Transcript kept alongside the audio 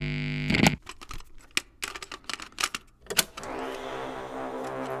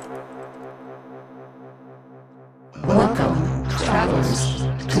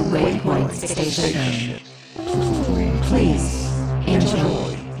Waypoint Station. Please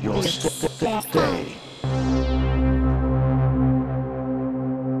enjoy your stay.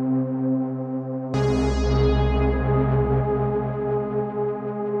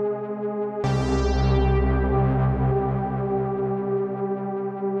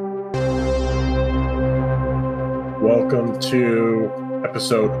 Welcome to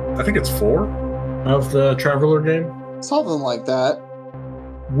episode, I think it's 4 of the Traveler game. Something like that.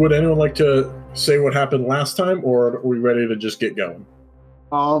 Would anyone like to say what happened last time, or are we ready to just get going?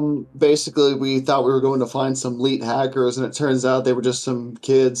 Basically, we thought we were going to find some elite hackers, and it turns out they were just some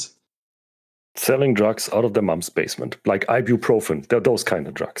kids. Selling drugs out of their mom's basement, like ibuprofen. They're those kind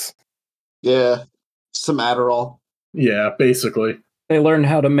of drugs. Yeah, some Adderall. Yeah, basically. They learned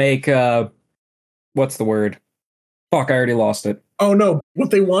how to make, what's the word? Fuck, I already lost it. Oh no,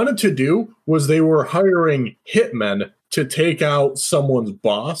 what they wanted to do was they were hiring hitmen to take out someone's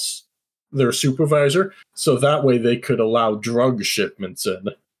boss, their supervisor, so that way they could allow drug shipments in,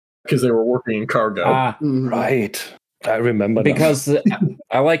 because they were working in cargo. Right. I remember because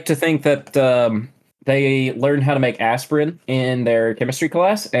I like to think that they learned how to make aspirin in their chemistry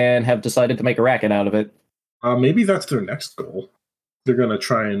class and have decided to make a racket out of it. Maybe that's their next goal. They're going to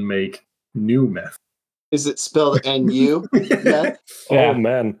try and make new meth. Is it spelled N-U? Yeah. Oh,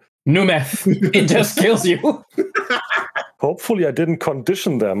 man. New meth. It just kills you. Hopefully I didn't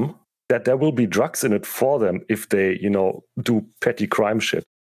condition them that there will be drugs in it for them if they, do petty crime shit.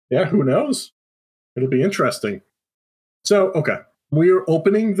 Yeah, who knows? It'll be interesting. So, okay. We're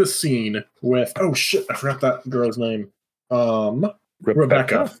opening the scene with... Oh, shit. I forgot that girl's name.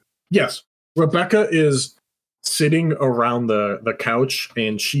 Rebecca. Yes. Rebecca is sitting around the couch,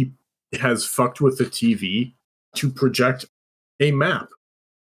 and she has fucked with the TV to project a map.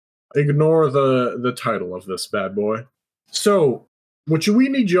 Ignore the title of this bad boy. So, what we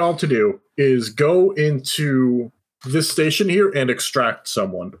need y'all to do is go into this station here and extract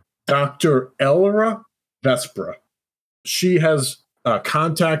someone. Dr. Elra Vespra. She has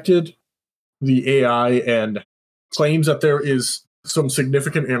contacted the AI and claims that there is some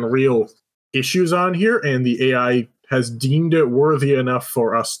significant and real issues on here, and the AI has deemed it worthy enough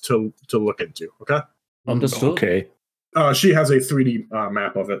for us to look into. Okay? Understood. Okay. She has a 3D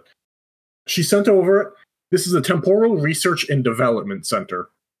map of it. She sent over it. This is a Temporal Research and Development Center,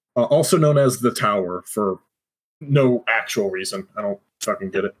 also known as the Tower for no actual reason. I don't fucking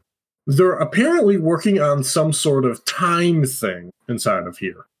get it. They're apparently working on some sort of time thing inside of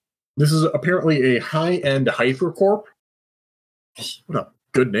here. This is apparently a high-end hypercorp. What a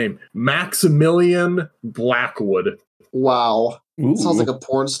good name. Maximilian Blackwood. Wow. Ooh. Sounds like a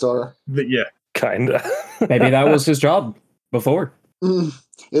porn star. Yeah. Kinda. Maybe that was his job before.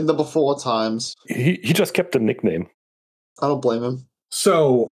 In the before times. He just kept the nickname. I don't blame him.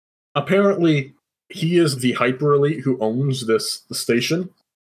 So, apparently, he is the hyper elite who owns the station.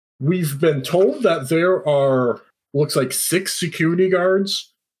 We've been told that there are, looks like 6 security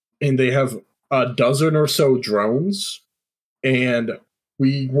guards, and they have a dozen or so drones. And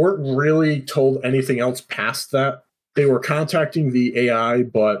we weren't really told anything else past that. They were contacting the AI,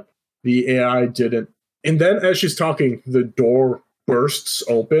 but the AI didn't. And then as she's talking, the door bursts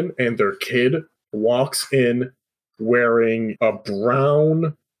open and their kid walks in wearing a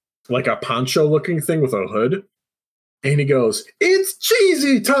brown, like a poncho looking thing with a hood. And he goes, "It's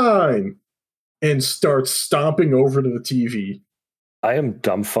cheesy time!" and starts stomping over to the TV. I am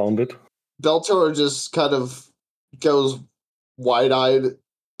dumbfounded. Beltor just kind of goes wide-eyed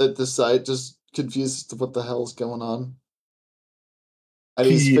at the sight, just confused as to what the hell's going on. And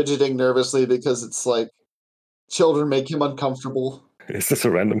he's fidgeting nervously because it's like children make him uncomfortable. Is this a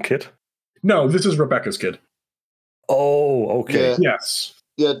random kid? No, this is Rebecca's kid. Oh, okay. Yeah. Yes.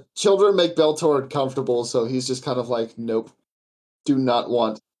 Yeah, children make Beltor uncomfortable, so he's just kind of like, nope, do not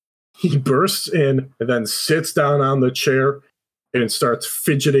want. He bursts in and then sits down on the chair and starts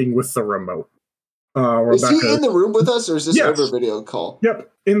fidgeting with the remote. Rebecca, is he in the room with us, or is this over video call?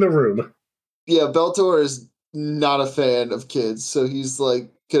 Yep, in the room. Yeah, Beltor is not a fan of kids, so he's like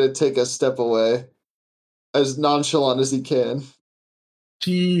gonna take a step away, as nonchalant as he can.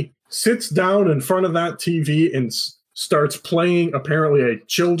 He sits down in front of that TV and starts playing apparently a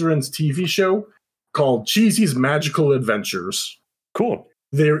children's TV show called Cheesy's Magical Adventures. Cool.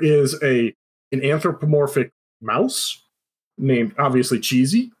 There is an anthropomorphic mouse named obviously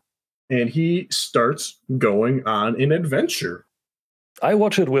Cheesy, and he starts going on an adventure. I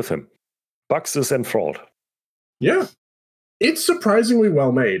watch it with him. Bugs is enthralled. Yeah. It's surprisingly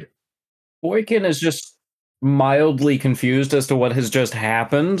well made. Boykin is just mildly confused as to what has just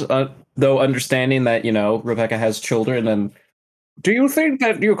happened, though understanding that, Rebecca has children and Do you think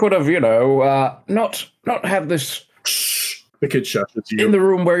that you could have, not have this Shh. The kid shushes you. in the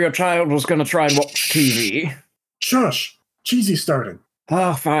room where your child was going to try and watch TV? Shush. Cheesy starting.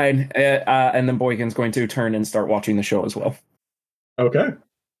 Oh, fine. And then Boykin's going to turn and start watching the show as well. Okay.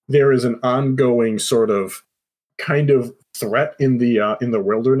 There is an ongoing sort of kind of threat in the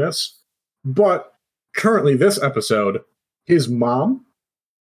wilderness, but currently this episode, his mom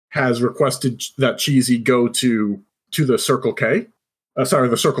has requested that Cheesy go to the Circle K,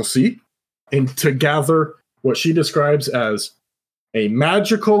 the Circle C, and to gather what she describes as a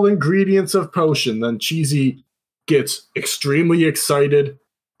magical ingredients of potion. Then Cheesy gets extremely excited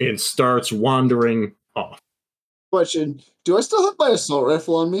and starts wandering off. Question: do I still have my assault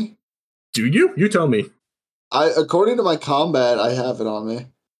rifle on me? Do you? You tell me. According to my combat, I have it on me.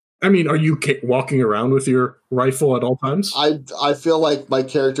 I mean, are you walking around with your rifle at all times? I feel like my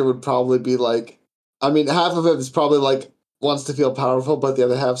character would probably be like, I mean, half of it is probably like wants to feel powerful, but the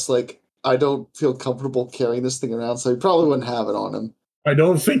other half's like, I don't feel comfortable carrying this thing around, so he probably wouldn't have it on him. I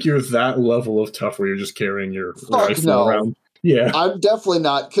don't think you're that level of tough where you're just carrying your rifle around. Yeah, I'm definitely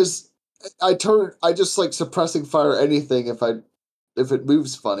not, because I just like suppressing fire anything if it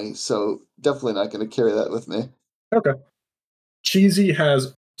moves funny, so definitely not going to carry that with me. Okay. Cheesy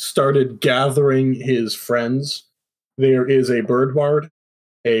has started gathering his friends. There is a bird bard,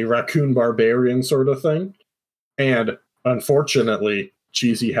 a raccoon barbarian sort of thing, and unfortunately,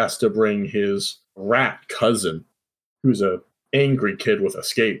 Cheesy has to bring his rat cousin, who's a angry kid with a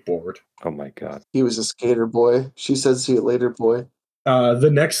skateboard. Oh my god. He was a skater boy. She said, "See you later, boy." The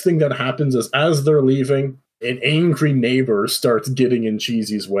next thing that happens is as they're leaving, an angry neighbor starts getting in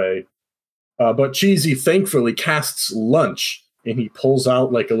Cheesy's way. But Cheesy thankfully casts lunch, and he pulls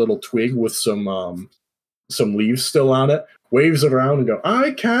out like a little twig with some leaves still on it, waves it around and go,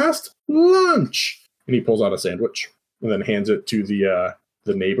 "I cast lunch!" And he pulls out a sandwich and then hands it to the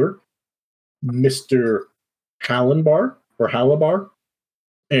neighbor, Mr. Halabar,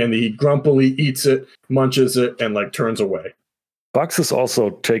 and he grumpily eats it, munches it, and like turns away. Bugs is also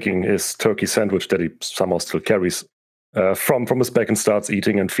taking his turkey sandwich that he somehow still carries from his bag and starts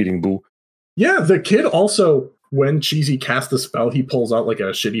eating and feeding Boo. Yeah, the kid also, when Cheesy casts the spell, he pulls out like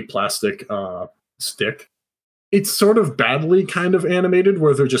a shitty plastic stick. It's sort of badly kind of animated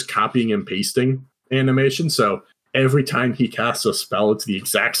where they're just copying and pasting animation. So every time he casts a spell, it's the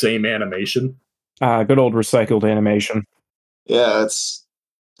exact same animation. Good old recycled animation. Yeah, it's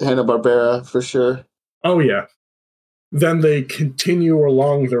Hanna-Barbera for sure. Oh, yeah. Then they continue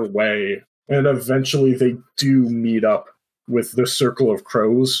along their way, and eventually they do meet up with the Circle of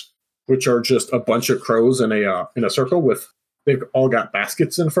Crows, which are just a bunch of crows in a circle with, they've all got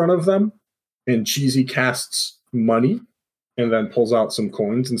baskets in front of them, and Cheesy casts money and then pulls out some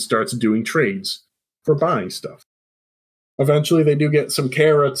coins and starts doing trades for buying stuff. Eventually they do get some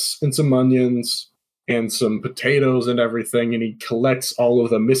carrots and some onions and some potatoes and everything, and he collects all of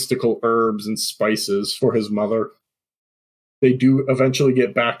the mystical herbs and spices for his mother. They do eventually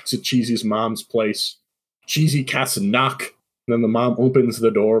get back to Cheesy's mom's place. Cheesy casts knock, and then the mom opens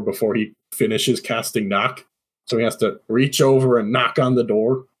the door before he finishes casting knock. So he has to reach over and knock on the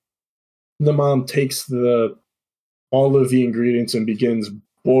door. The mom takes all of the ingredients and begins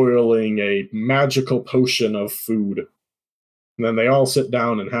boiling a magical potion of food. And then they all sit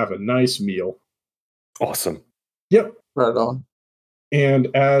down and have a nice meal. Awesome. Yep. Right on. And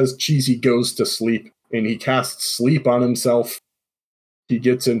as Cheesy goes to sleep, and he casts sleep on himself, he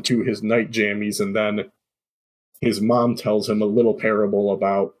gets into his night jammies, and then his mom tells him a little parable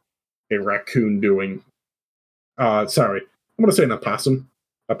about a raccoon doing... I'm going to say an opossum.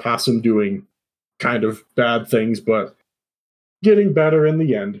 A possum doing kind of bad things, but getting better in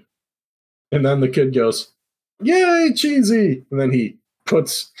the end. And then the kid goes, "Yay, Cheesy!" And then he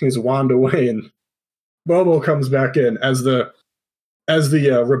puts his wand away, and Bobo comes back in. As the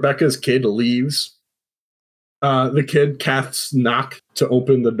Rebecca's kid leaves, the kid casts knock to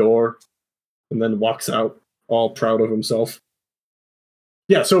open the door, and then walks out, all proud of himself.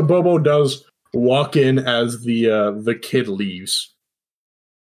 Yeah, so Bobo does walk in as the kid leaves.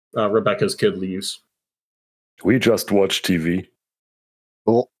 Rebecca's kid leaves. We just watched TV.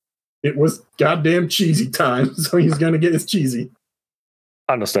 Cool. It was goddamn Cheesy time, so he's gonna get his Cheesy.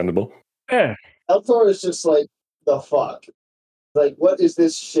 Understandable. Yeah. Elthor is just like, the fuck? Like, what is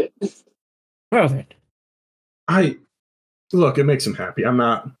this shit? Well then. Look, it makes him happy.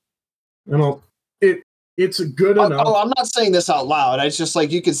 It's good enough. Oh, I'm not saying this out loud. It's just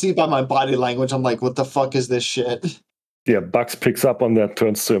like, you can see by my body language, I'm like, what the fuck is this shit? Yeah, Bugs picks up on that,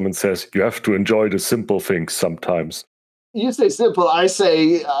 turns to him and says, "You have to enjoy the simple things sometimes." You say simple, I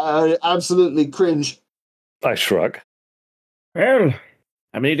say absolutely cringe. I shrug. Well,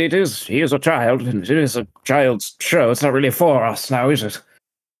 I mean, he is a child, and it is a child's show. It's not really for us now, is it?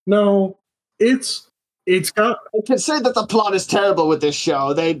 No, it's got I can say that the plot is terrible with this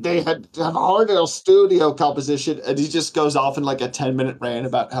show. They had a horrible studio composition, and he just goes off in like a 10-minute rant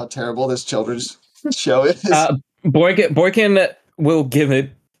about how terrible this children's show is. Boykin will give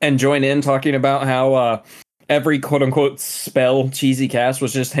it and join in talking about how every quote-unquote spell cheesy cast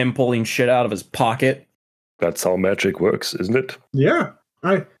was just him pulling shit out of his pocket. That's how magic works, isn't it? Yeah,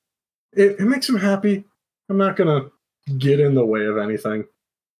 it makes him happy. I'm not gonna get in the way of anything.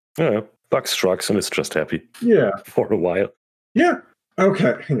 Yeah, Buck strikes and is just happy. Yeah, for a while. Yeah.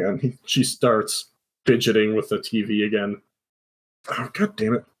 Okay, hang on. She starts fidgeting with the TV again. Oh, God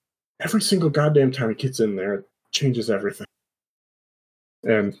damn it. Every single goddamn time it gets in there, it changes everything.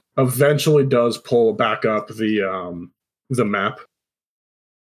 And eventually does pull back up the map.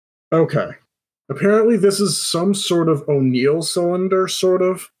 Okay. Apparently this is some sort of O'Neill cylinder, sort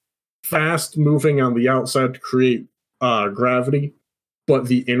of. Fast moving on the outside to create gravity. But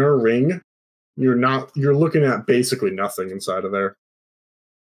the inner ring, you're looking at basically nothing inside of there.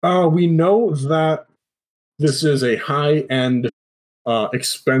 We know that this is a high-end,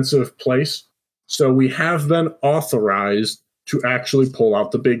 expensive place, so we have been authorized to actually pull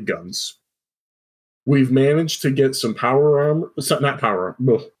out the big guns. We've managed to get some power armor. Not power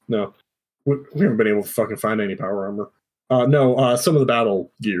armor. No. We haven't been able to fucking find any power armor. Some of the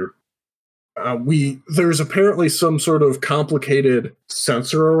battle gear. There's apparently some sort of complicated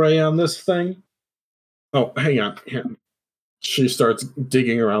sensor array on this thing. Oh, hang on. She starts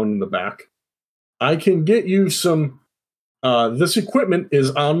digging around in the back. I can get you some. This equipment is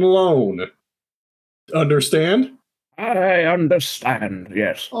on loan. Understand? I understand,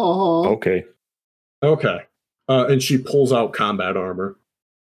 yes. Okay. And she pulls out combat armor.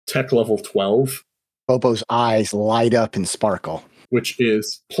 Tech level 12. Bobo's eyes light up and sparkle. Which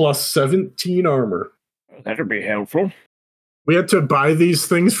is plus 17 armor. That'd be helpful. We had to buy these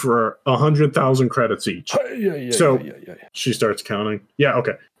things for 100,000 credits each. Yeah. She starts counting. Yeah,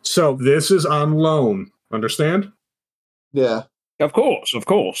 okay. So this is on loan. Understand? Yeah. Of course.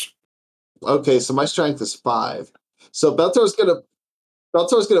 Okay, so my strength is 5. So Beltor's gonna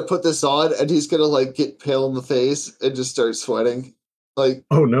put this on, and he's gonna like get pale in the face and just start sweating. Like,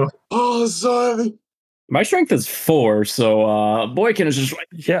 oh no. Oh, sorry. My strength is 4, so Boykin is just like...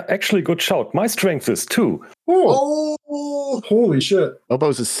 Yeah, actually, good shout. My strength is 2. Oh! Holy shit.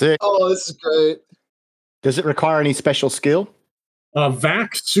 Bobo's is 6. Oh, this is great. Does it require any special skill?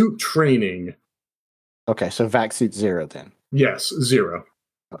 Vac suit training. Okay, so vac suit 0 then. Yes, 0.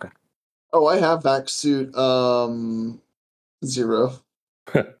 Okay. Oh, I have vac suit 0.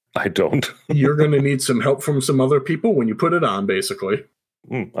 I don't. You're going to need some help from some other people when you put it on, basically.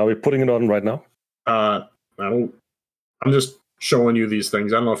 Are we putting it on right now? I'm just showing you these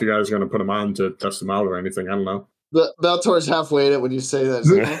things. I don't know if you guys are going to put them on to test them out or anything. I don't know. Beltor's halfway in it when you say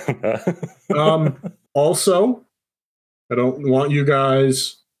that. Also, I don't want you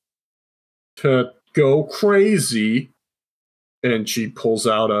guys to go crazy. And she pulls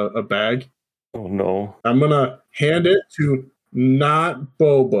out a bag. Oh, no. I'm going to hand it to not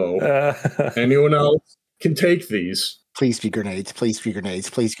Bobo. Anyone else can take these. Please be grenades. Please be grenades.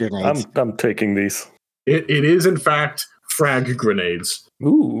 Please grenades. I'm taking these. It is, in fact, frag grenades.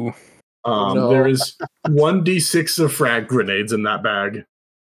 Ooh. No. There is 1d6 of frag grenades in that bag.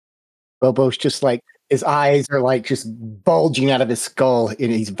 Bobo's just like, his eyes are like just bulging out of his skull and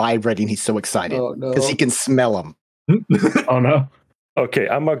he's vibrating. He's so excited because he can smell them. Oh no. Okay,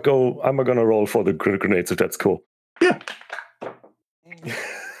 I'm gonna roll for the grenades if that's cool. Yeah.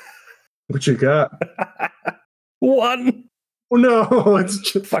 What you got? 1. Oh no, it's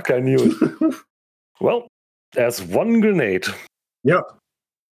just... Fuck, I knew it. Well, there's 1 grenade. Yep.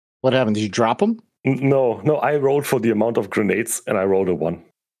 What happened? Did you drop them? No, I rolled for the amount of grenades and I rolled a 1.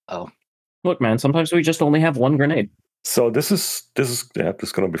 Oh. Look, man, sometimes we just only have 1 grenade. So this is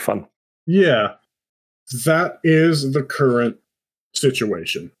gonna be fun. Yeah. That is the current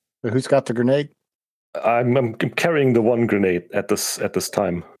situation. So who's got the grenade? I'm carrying the 1 grenade at this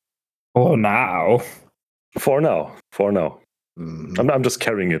time. Oh, now. For now. Mm-hmm. I'm just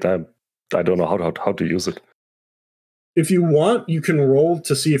carrying it. I don't know how to use it. If you want, you can roll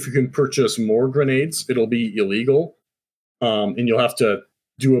to see if you can purchase more grenades. It'll be illegal, and you'll have to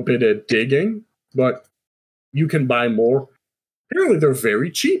do a bit of digging, but you can buy more. Apparently, they're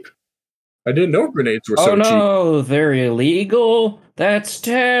very cheap. I didn't know grenades were so cheap. Oh no, they're illegal? That's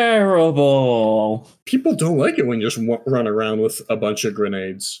terrible. People don't like it when you just run around with a bunch of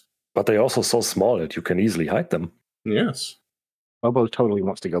grenades. But they're also so small that you can easily hide them. Yes. Bobo totally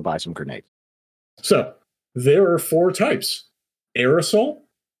wants to go buy some grenades. So, there are 4 types. aerosol,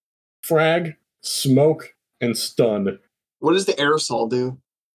 frag, smoke, and stun. What does the aerosol do?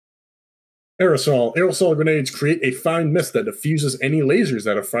 Aerosol grenades create a fine mist that diffuses any lasers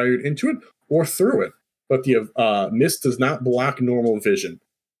that are fired into it or through it, but the mist does not block normal vision.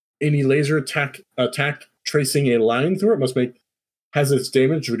 Any laser attack tracing a line through it has its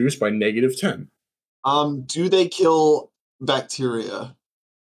damage reduced by -10. Do they kill bacteria?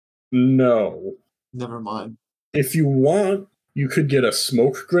 No. Never mind. If you want, you could get a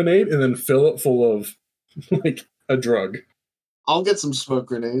smoke grenade and then fill it full of like a drug. I'll get some smoke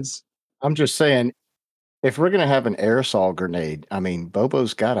grenades. I'm just saying, if we're gonna have an aerosol grenade, I mean,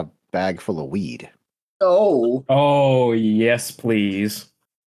 Bobo's got a bag full of weed. Oh. Oh, yes, please.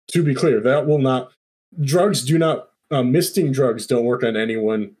 To be clear, that will not. Drugs do not. Misting drugs don't work on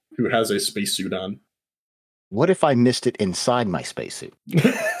anyone who has a spacesuit on. What if I missed it inside my spacesuit?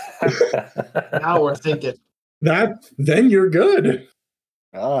 Now we're thinking. Then you're good.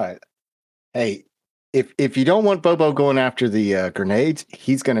 All right. Hey, if you don't want Bobo going after the grenades,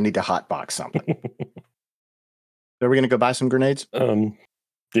 he's going to need to hotbox something. So are we going to go buy some grenades?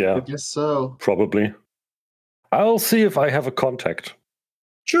 Yeah, I guess so. probably. I'll see if I have a contact.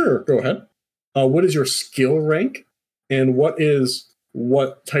 Sure, go ahead. What is your skill rank, and what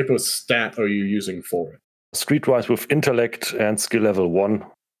type of stat are you using for it? Streetwise with intellect and skill level 1.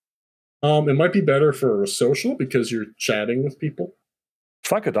 It might be better for social because you're chatting with people.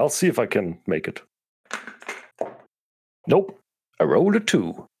 Fuck it, I'll see if I can make it. Nope, I rolled a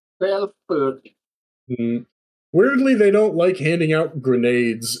 2. Weirdly, they don't like handing out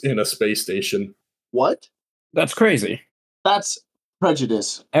grenades in a space station. What? That's crazy. That's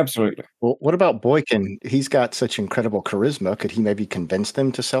prejudice. Absolutely. Well, what about Boykin? He's got such incredible charisma. Could he maybe convince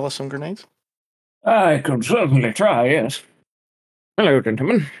them to sell us some grenades? I could certainly try, yes. Hello,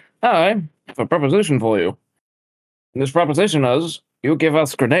 gentlemen. I have a proposition for you. This proposition is, you give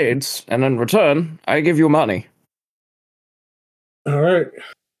us grenades, and in return, I give you money. All right.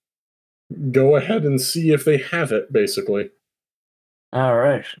 Go ahead and see if they have it, basically. All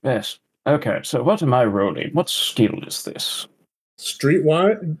right, yes. Okay, so what am I rolling? What skill is this?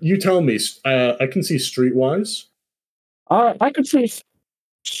 Streetwise? You tell me. I can see streetwise. I could see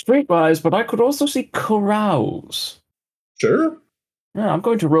streetwise, but I could also see carouse. Sure. Yeah, I'm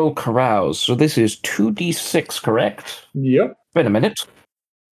going to roll carouse, so this is 2d6, correct? Yep. Wait a minute.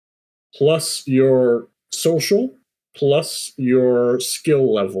 Plus your social, plus your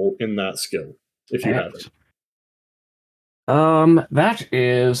skill level in that skill, if you have it. That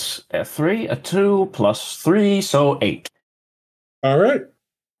is a 3, a 2, plus 3, so 8. All right.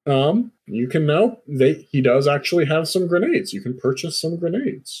 You can now. He does actually have some grenades. You can purchase some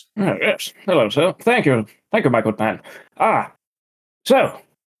grenades. Oh, yes. Hello, sir. Thank you. Thank you, my good man. So,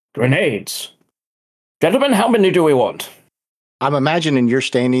 grenades. Gentlemen, how many do we want? I'm imagining you're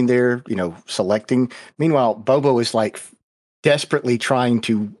standing there, selecting. Meanwhile, Bobo is like desperately trying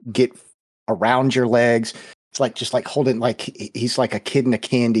to get around your legs. It's like just like holding, like he's like a kid in a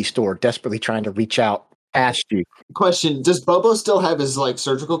candy store, desperately trying to reach out past you. Question: does Bobo still have his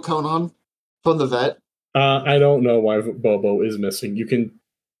surgical cone on from the vet? I don't know why Bobo is missing.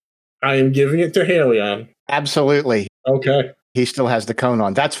 I am giving it to Halion. Absolutely. Okay. He still has the cone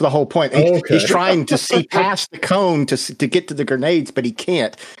on. That's the whole point. Okay. He's trying to see past the cone to get to the grenades, but he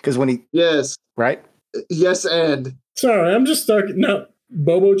can't because when he right. Yes, and sorry, I'm just stuck. No,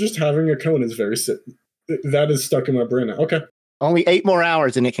 Bobo just having a cone is very sick. That is stuck in my brain now. Okay. Only 8 more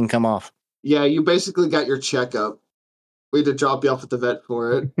hours and it can come off. Yeah, you basically got your checkup. We had to drop you off at the vet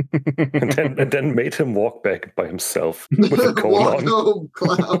for it. and then made him walk back by himself with a cone on. Home,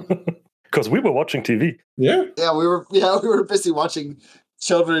 clown. Because we were watching TV. Yeah. Yeah, we were busy watching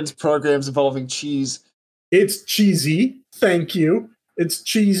children's programs involving cheese. It's cheesy. Thank you. It's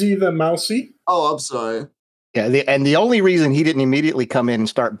Cheesy the Mousy. Oh, I'm sorry. Yeah, the only reason he didn't immediately come in and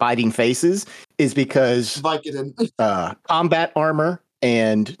start biting faces is because Vicodin. Combat armor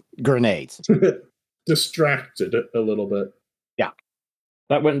and grenades. Distracted a little bit. Yeah.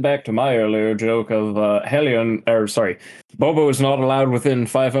 That went back to my earlier joke of Bobo is not allowed within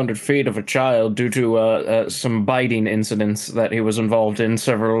 500 feet of a child due to some biting incidents that he was involved in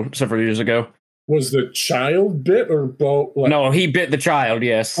several years ago. Was the child bit or Bo? No, he bit the child,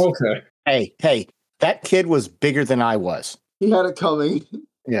 yes. Okay. Hey, that kid was bigger than I was. He had it coming.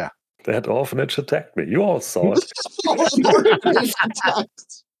 Yeah. That orphanage attacked me. You all saw it.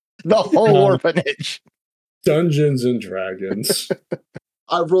 The whole orphanage. Dungeons and Dragons.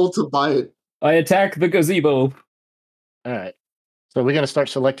 I rolled to bite. I attack the gazebo. All right. So we're going to start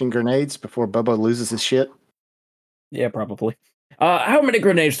selecting grenades before Bobo loses his shit? Yeah, probably. How many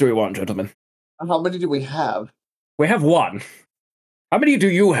grenades do we want, gentlemen? How many do we have? We have 1. How many do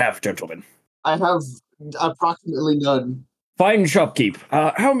you have, gentlemen? I have approximately none. Fine shopkeep.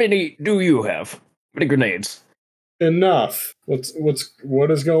 How many do you have? How many grenades? Enough.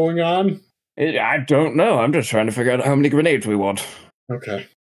 What is going on? I don't know. I'm just trying to figure out how many grenades we want. Okay.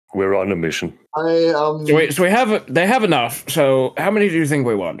 We're on a mission. So we have they have enough. So how many do you think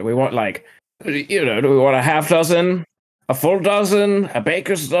we want? Do we want do we want a half dozen, a full dozen, a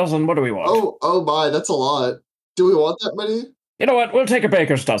baker's dozen? What do we want? Oh my, that's a lot. Do we want that many? You know what? We'll take a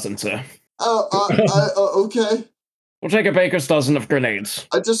baker's dozen, sir. Okay. We'll take a baker's dozen of grenades.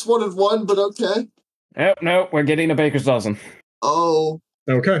 I just wanted one, but okay. No, we're getting a baker's dozen. Oh.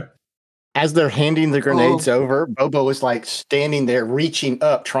 Okay. As they're handing the grenades over, Bobo is like standing there, reaching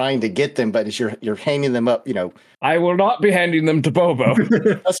up, trying to get them. But as you're handing them up, I will not be handing them to Bobo.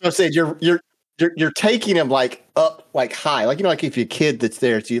 that's what I said. You're taking them like up, like high, like if you're a kid that's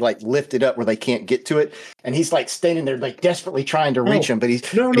there, so you like lift it up where they can't get to it, and he's like standing there, like desperately trying to reach them, but he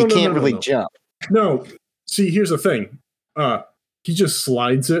can't really jump. No, see, here's the thing. He just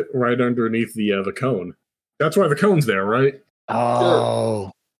slides it right underneath the cone. That's why the cone's there, right? Oh.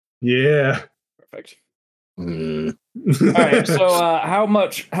 Yeah. Perfect. Mm. All right. So, how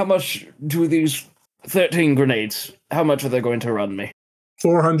much do these 13 grenades? How much are they going to run me?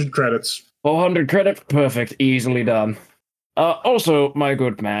 400 credits. 400 credit. Perfect. Easily done. Also, my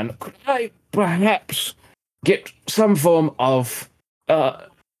good man, could I perhaps get some form of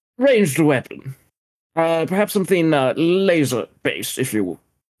ranged weapon? Perhaps something laser based, if you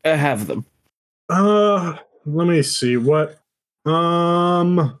have them. Let me see. What?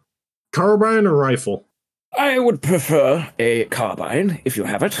 Carbine or rifle? I would prefer a carbine, if you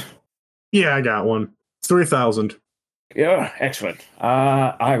have it. Yeah, I got one. 3,000. Yeah, excellent.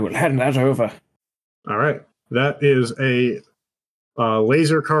 I will hand that over. All right. That is a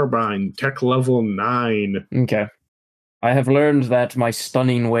laser carbine, tech level 9. Okay. I have learned that my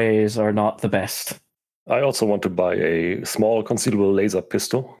stunning ways are not the best. I also want to buy a small concealable laser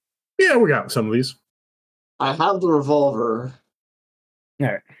pistol. Yeah, we got some of these. I have the revolver. All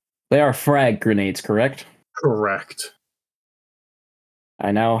right. They are frag grenades, correct? Correct.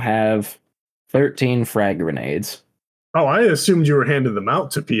 I now have 13 frag grenades. Oh, I assumed you were handing them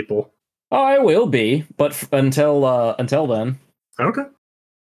out to people. Oh, I will be, but until then. Okay.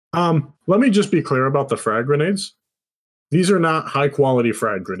 Let me just be clear about the frag grenades. These are not high quality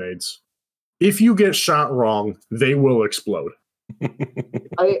frag grenades. If you get shot wrong, they will explode.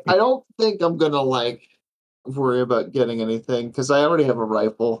 I don't think I'm gonna worry about getting anything because I already have a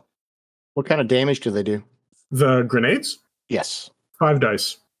rifle. What kind of damage do they do? The grenades? Yes. 5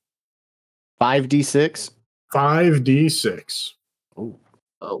 dice. 5d6? 5d6.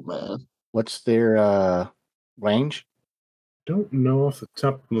 Oh man. What's their range? Don't know off the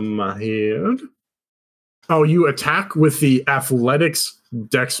top of my head. Oh, you attack with the athletics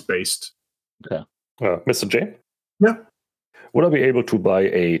dex based. Okay. Mr. J? Yeah. Would I be able to buy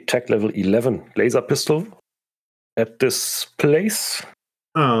a tech level 11 laser pistol at this place?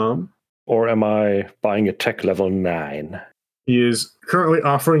 Or am I buying a tech level 9? He is currently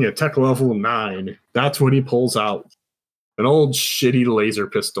offering a tech level 9. That's what he pulls out. An old shitty laser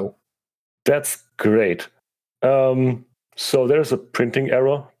pistol. That's great. So there's a printing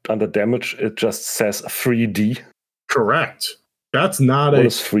error under damage. It just says 3D. Correct. That's not What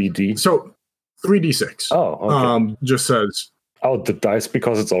is 3D? So 3d6. Oh, okay. Just says. Oh, the dice,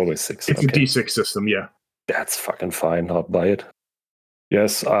 because it's always 6. It's a d6 system, yeah. That's fucking fine. I'll buy it.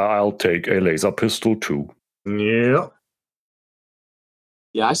 Yes, I'll take a laser pistol too. Yeah.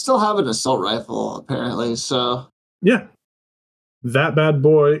 Yeah, I still have an assault rifle apparently, so Yeah. That bad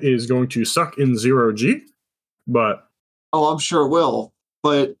boy is going to suck in 0G, but I'm sure it will.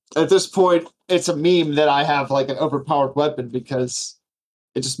 But at this point, it's a meme that I have an overpowered weapon because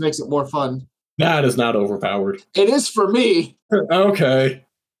it just makes it more fun. that is not overpowered. It is for me. Okay.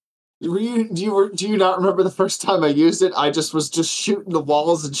 Do you not remember the first time I used it? I was just shooting the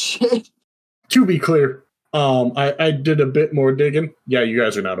walls and shit. To be clear, I did a bit more digging. Yeah, you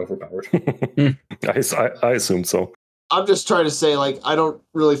guys are not overpowered. I assume so. I'm just trying to say, I don't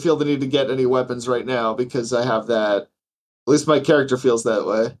really feel the need to get any weapons right now because I have that. At least my character feels that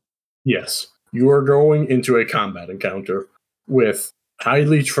way. Yes. You are going into a combat encounter with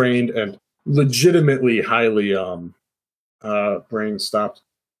highly trained and legitimately highly brain stopped.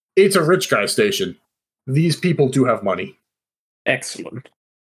 It's a rich guy station. These people do have money. Excellent.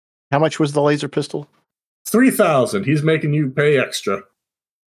 How much was the laser pistol? 3,000. He's making you pay extra.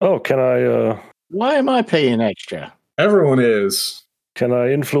 Oh, can I Why am I paying extra? Everyone is. can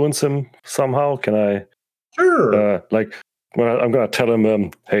I influence him somehow? Can I Sure. I'm gonna tell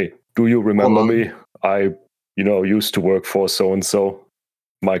him, hey, do you remember me? I used to work for so and so.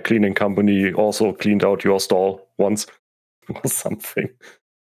 my cleaning company also cleaned out your stall once or something.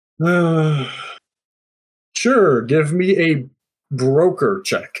 Sure, give me a broker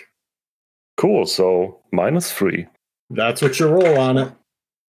check. Cool, so -3. That's what you roll on it.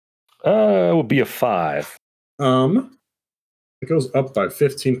 It would be a 5. It goes up by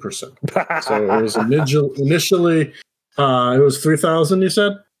 15%. So it was initially, it was 3,000, you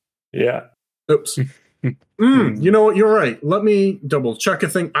said? Yeah. Oops. You know what? You're right. Let me double check a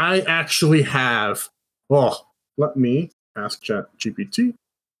thing. I actually have. Let me ask ChatGPT.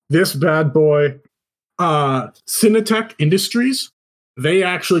 This bad boy, Cinetech Industries, they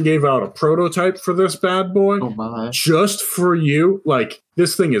actually gave out a prototype for this bad boy. Oh my. Just for you. Like,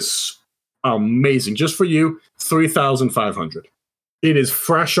 this thing is amazing. Just for you, 3,500. It is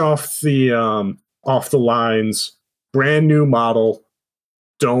fresh off the lines, brand new model.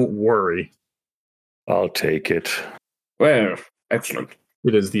 Don't worry. I'll take it. Well, excellent.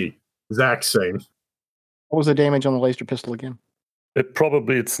 It is the exact same. What was the damage on the laser pistol again?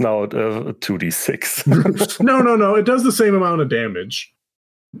 It's now 2d6. No. It does the same amount of damage.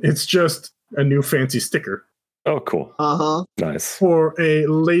 It's just a new fancy sticker. Oh, cool. Uh-huh. Nice. For a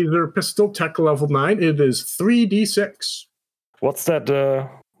laser pistol, tech level 9, it is 3d6. What's that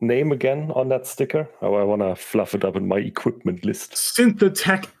name again on that sticker? Oh, I want to fluff it up in my equipment list.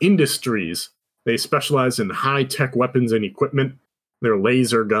 Synthetech Industries. They specialize in high-tech weapons and equipment. Their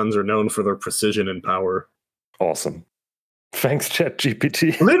laser guns are known for their precision and power. Awesome. Thanks,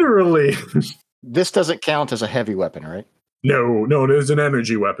 ChatGPT. Literally. This doesn't count as a heavy weapon, right? No, it is an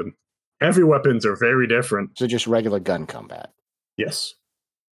energy weapon. Heavy weapons are very different. So just regular gun combat. Yes.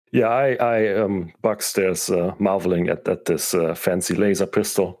 Yeah, I Bugs there's marveling at this fancy laser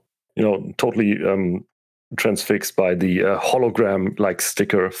pistol. Totally transfixed by the hologram-like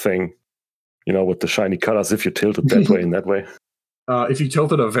sticker thing. With the shiny colors if you tilt it that way and that way. If you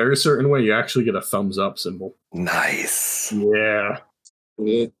tilt it a very certain way, you actually get a thumbs up symbol. Nice. Yeah.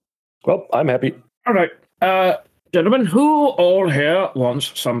 Well, I'm happy. All right. Gentlemen, who all here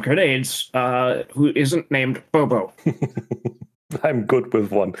wants some grenades who isn't named Bobo? I'm good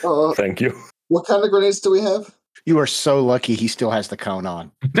with one. Thank you. What kind of grenades do we have? You are so lucky he still has the cone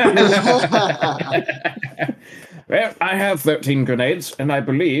on. Well, I have 13 grenades, and I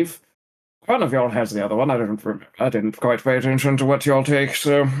believe one of y'all has the other one. I didn't quite pay attention to what y'all take,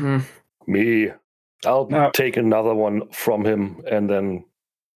 so... Me. I'll take another one from him, and then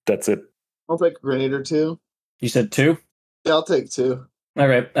that's it. I'll take a grenade or two. You said 2? Yeah, I'll take 2. All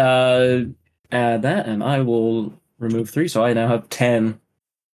right. Add that, and I will remove 3, so I now have 10.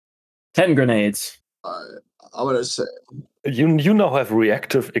 10 grenades. All right. I'm going to say... You now have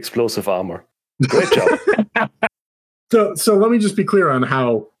reactive explosive armor. Great job. So let me just be clear on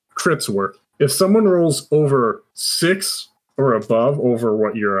how crits work. If someone rolls over 6 or above over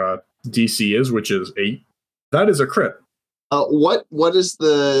what your DC is, which is 8, that is a crit. What is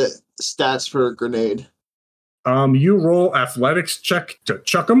the stats for a grenade? You roll athletics check to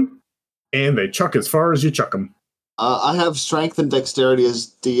chuck them, and they chuck as far as you chuck them. I have strength and dexterity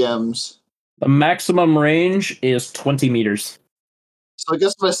as DMs. The maximum range is 20 meters. So I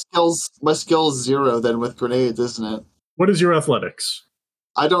guess my skill is 0 then with grenades, isn't it? What is your athletics?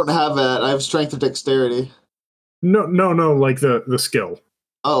 I don't have that. I have strength and dexterity. No, like the skill.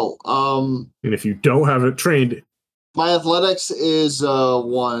 Oh, And if you don't have it trained... my athletics is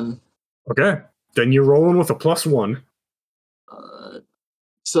 1. Okay, then you're rolling with a +1. Alright.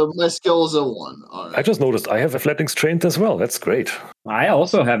 So my skill is a 1. Alright. I just noticed I have athletics trained as well. That's great. I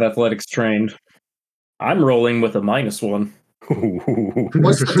also have athletics trained. I'm rolling with a -1.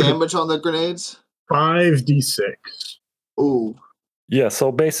 What's the damage on the grenades? 5d6. Ooh. Yeah,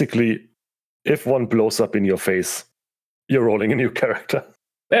 so basically, if one blows up in your face, you're rolling a new character.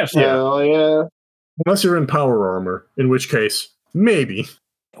 Yes. Yeah. Oh, yeah. Unless you're in power armor, in which case, maybe.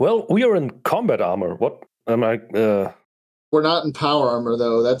 Well, we are in combat armor. What am I? We're not in power armor,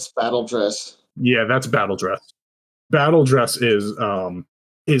 though. That's battle dress. Yeah, that's battle dress. Battle dress is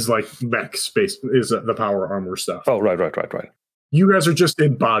like mech space, is the power armor stuff. Oh, right. You guys are just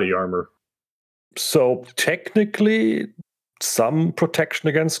in body armor. So technically, some protection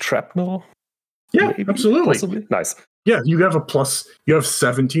against shrapnel? Yeah, Maybe, absolutely. Possibly. Nice. Yeah, you have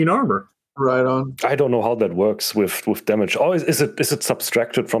 17 armor. Right on. I don't know how that works with damage. Oh, is it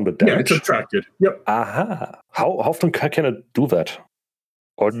subtracted from the Yeah, damage? it's subtracted. Yep. Aha. How often can it do that?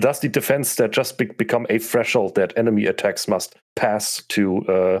 Or does the defense stat just become a threshold that enemy attacks must pass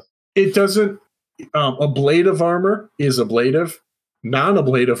to... It doesn't... ablative armor is ablative.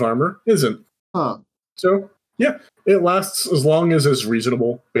 Non-ablative armor isn't. Huh. So, yeah, it lasts as long as is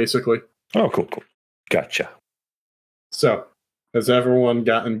reasonable, basically. Oh, cool. Gotcha. So, Has everyone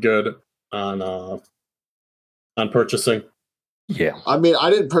gotten good on purchasing? Yeah. I mean, I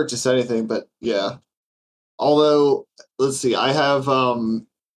didn't purchase anything, but yeah. Although, let's see, I have I'm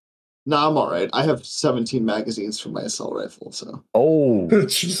all right. I have 17 magazines for my assault rifle, so. Oh,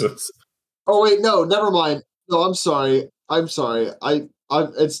 Jesus. Oh wait, no, never mind. No, I'm sorry. I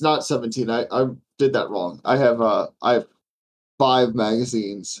it's not 17. I did that wrong. I have 5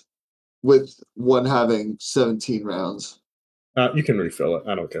 magazines with one having 17 rounds. You can refill it.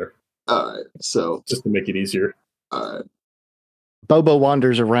 I don't care. All right. So, Just to make it easier. all right. Bobo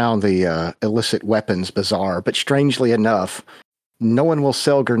wanders around the illicit weapons bazaar, but strangely enough, no one will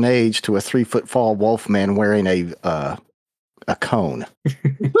sell grenades to a 3-foot tall wolf man wearing a cone.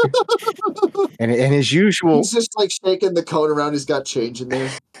 and his usual. He's just like shaking the cone around. He's got change in there.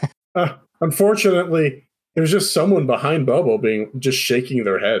 Unfortunately, there's just someone behind Bobo being just shaking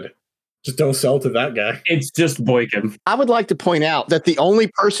their head. Just don't sell to that guy. It's just Boykin. I would like to point out that the only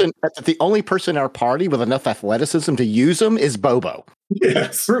person in our party with enough athleticism to use them is Bobo.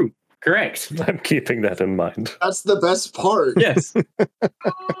 Yes. True. Correct. I'm keeping that in mind. That's the best part. Yes.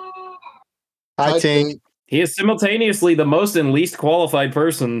 I think He is simultaneously the most and least qualified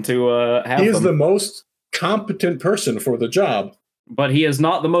person to have He is them. the most competent person for the job. But he is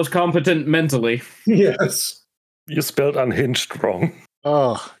not the most competent mentally. Yes. You spelled unhinged wrong.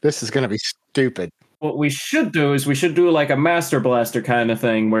 oh, this is going to be stupid. What we should do is we should do like a Master Blaster kind of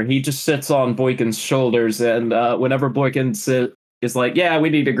thing where he just sits on Boykin's shoulders and whenever Boykin is like, yeah, we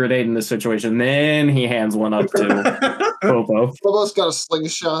need a grenade in this situation, then he hands one up to Bobo. Bobo's got a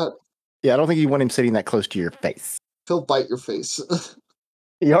slingshot. Yeah, I don't think you want him sitting that close to your face. He'll bite your face.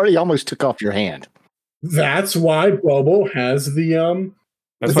 He already almost took off your hand. That's why Bobo has the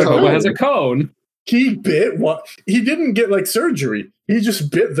That's why Bobo has a cone. he bit what he didn't get like surgery. He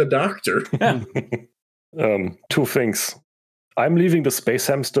just bit the doctor. Yeah. 2 things. I'm leaving the space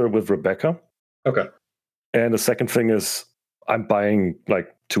hamster with Rebecca. Okay. And the second thing is I'm buying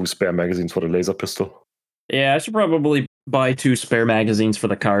like 2 spare magazines for the laser pistol. Yeah, I should probably buy 2 spare magazines for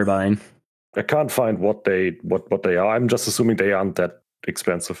the carbine. I can't find what they are. I'm just assuming they aren't that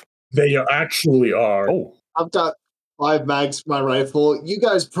expensive. They actually are. Oh, I've got 5 mags for my rifle. You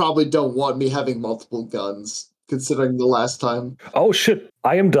guys probably don't want me having multiple guns, considering the last time. oh shit!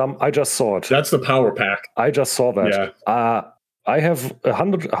 I am dumb. I just saw it. That's the power pack. I just saw that. Yeah. I have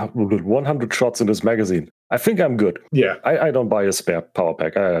 100 shots in this magazine. I think I'm good. Yeah. I don't buy a spare power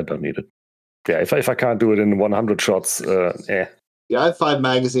pack. I don't need it. Yeah, if I can't do it in 100 shots, Yeah, I have 5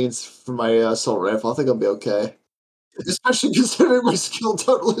 magazines for my assault rifle. I think I'll be okay. Especially considering my skill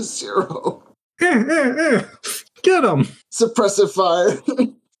total is 0. Get him. Suppressive fire.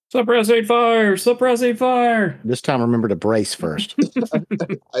 Suppressing fire! Suppressing fire! This time, remember to brace first.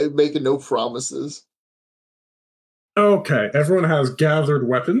 I'm making no promises. Okay, everyone has gathered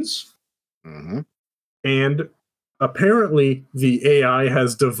weapons, Mm-hmm. and apparently the AI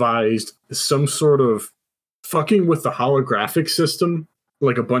has devised some sort of fucking with the holographic system,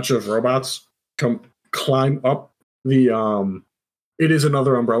 like a bunch of robots climb up the it is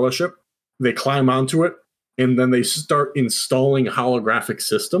another umbrella ship. They climb onto it, and then they start installing holographic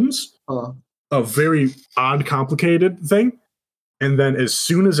systems. A very odd, complicated thing. And then as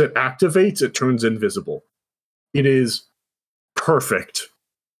soon as it activates, it turns invisible. It is perfect.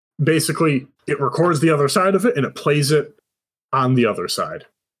 Basically, it records the other side of it, and it plays it on the other side.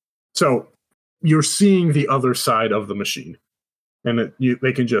 So you're seeing the other side of the machine. And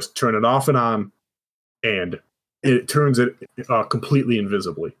they can just turn it off and on, and it turns it completely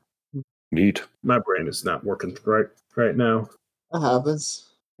invisibly. neat. My brain is not working right now. That happens.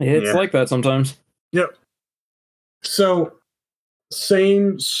 It's Yeah. like that sometimes. Yep. So,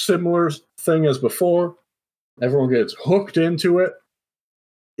 similar thing as before. Everyone gets hooked into it.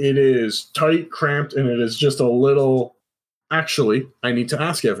 It is tight, cramped, and it is just a little. Actually, I need to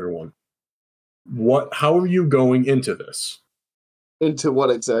ask everyone. How are you going into this? Into what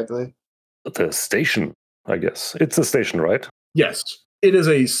exactly? The station, I guess. It's a station, right? Yes, it is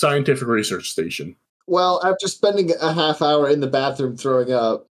a scientific research station. Well, after spending a half hour in the bathroom throwing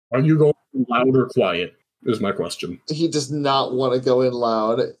up, Are you going loud or quiet? Is my question. he does not want to go in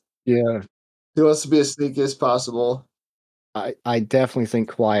loud. Yeah. He wants to be as sneaky as possible. I definitely think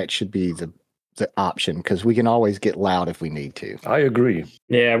quiet should be the option because we can always get loud if we need to. I agree.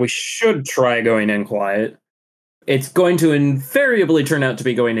 Yeah, we should try going in quiet. It's going to invariably turn out to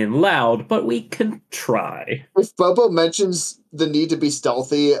be going in loud, but we can try. If Bobo mentions the need to be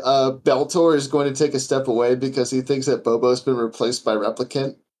stealthy, Beltor is going to take a step away because he thinks that Bobo's been replaced by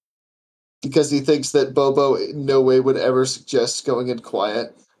Replicant. Because he thinks that Bobo in no way would ever suggest going in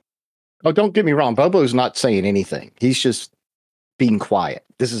quiet. Oh, don't get me wrong. Bobo's not saying anything. He's just being quiet.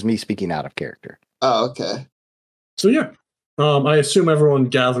 This is me speaking out of character. Oh, okay. So yeah, I assume everyone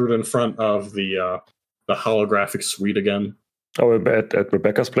gathered in front of the holographic suite again. Oh, at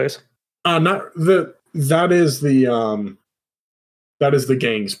Rebecca's place? Not the that is the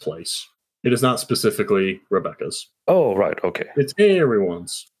gang's place. It is not specifically Rebecca's. Oh, right, okay. It's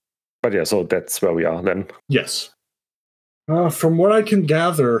everyone's. But yeah, so that's where we are then. Yes. From what I can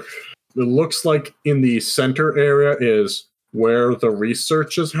gather, it looks like in the center area is where the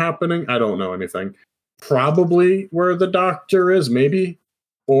research is happening. I don't know anything. Probably where the doctor is, maybe.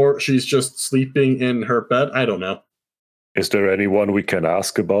 Or she's just sleeping in her bed. I don't know. Is there anyone we can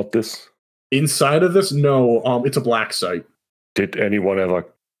ask about this? Inside of this, no. It's a black site. Did anyone ever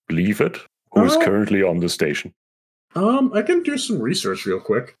leave it? Who is currently on the station? I can do some research real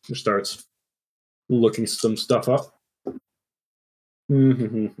quick. She starts looking some stuff up.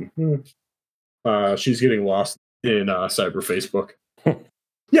 She's getting lost in cyber Facebook.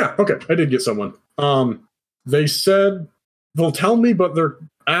 Yeah, okay. I did get someone. They said they'll tell me, but they're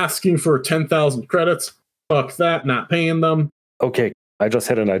asking for 10,000 credits. Fuck that, not paying them. Okay, I just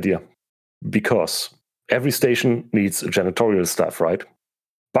had an idea. Because every station needs janitorial staff, right?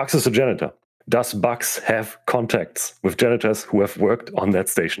 Bugs is a janitor. Does Bugs have contacts with janitors who have worked on that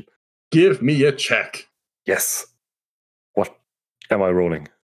station? Give me a check. Yes. What am I rolling?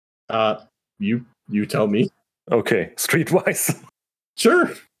 You tell me. Okay, streetwise.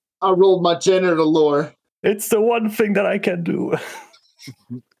 Sure. I rolled my janitor lore. It's the one thing that I can do.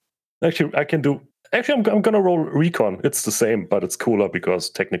 Actually, I can do. Actually, I'm gonna roll recon. It's the same, but it's cooler because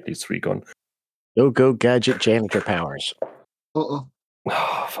technically it's recon. Go gadget janitor powers. Uh-uh.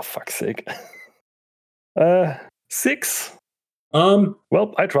 Oh, for fuck's sake. 6.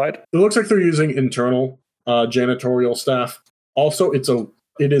 Well, I tried. It looks like they're using internal janitorial staff. Also,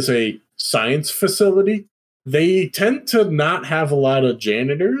 it is a science facility. They tend to not have a lot of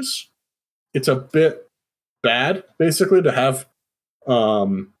janitors. It's a bit bad, basically, to have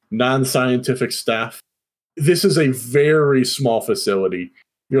non-scientific staff. This is a very small facility.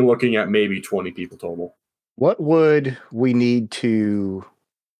 You're looking at maybe 20 people total. What would we need to,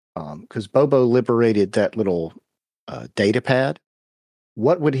 because Bobo liberated that little data pad,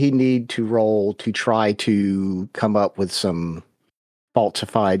 what would he need to roll to try to come up with some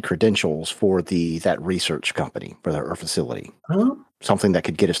falsified credentials for that research company, for their facility? Something that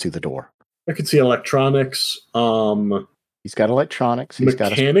could get us through the door. I could see electronics. He's got electronics. He's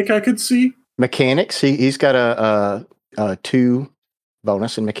mechanic, I could see. Mechanics. He's got a 2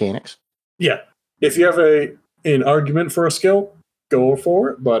 bonus in mechanics. Yeah. If you have an argument for a skill, go for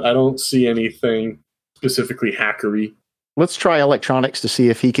it, but I don't see anything specifically hackery. Let's try electronics to see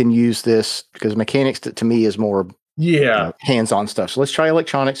if he can use this, because mechanics to me is more hands-on stuff. So let's try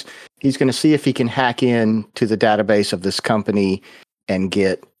electronics. He's going to see if he can hack in to the database of this company and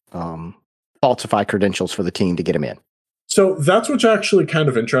get falsified credentials for the team to get him in. So that's what's actually kind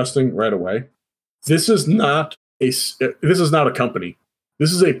of interesting right away. This is not a company.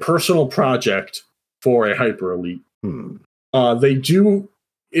 This is a personal project for a hyper elite.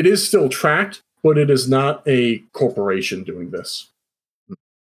 It is still tracked, but it is not a corporation doing this. Well,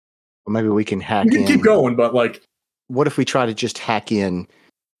 maybe we can hack in. You can keep going, but what if we try to just hack in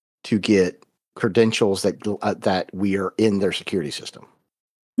to get credentials that we are in their security system?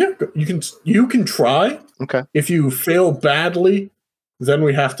 Yeah, you can try. Okay. If you fail badly, then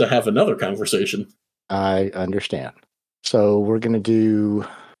we have to have another conversation. I understand. So we're going to do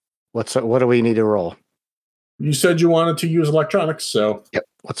what do we need to roll? You said you wanted to use electronics, so yep.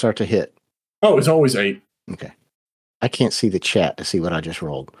 What's our to hit? Oh, it's always 8. Okay. I can't see the chat to see what I just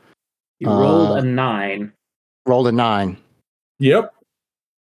rolled. You rolled a 9. Rolled a 9. Yep.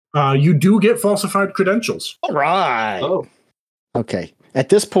 You do get falsified credentials. All right. Oh. Okay. At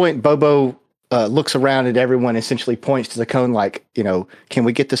this point, Bobo looks around at everyone, essentially points to the cone like, can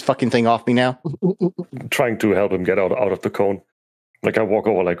we get this fucking thing off me now? Trying to help him get out of the cone. Like, I walk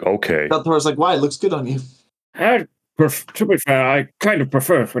over like, okay. Thor's like, why? It looks good on you. To be fair, I kind of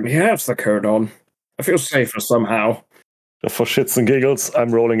prefer it when he has the cone on. I feel safer somehow. For shits and giggles, I'm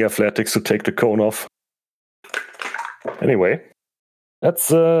rolling athletics to take the cone off. Anyway,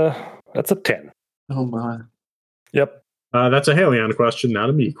 that's a 10. Oh my. Yep. That's a Halion question, not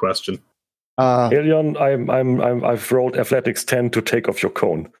a me question. Halion, I've rolled athletics 10 to take off your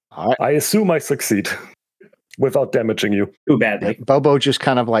cone. All right. I assume I succeed without damaging you. Too badly. Bobo just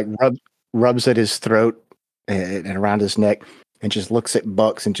kind of like rubs at his throat and around his neck and just looks at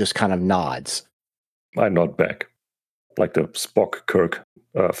Bucks and just kind of nods. I nod back. Like the Spock Kirk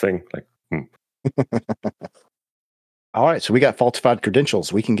thing. Like, All right, so we got falsified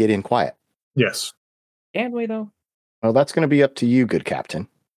credentials. We can get in quiet. Yes. Can we, though? Well, that's going to be up to you, good captain.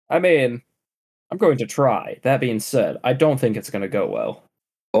 I mean, I'm going to try. That being said, I don't think it's going to go well.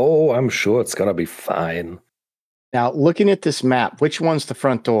 Oh, I'm sure it's gonna be fine. Now, looking at this map, which one's the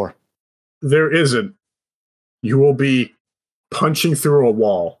front door? There isn't. You will be punching through a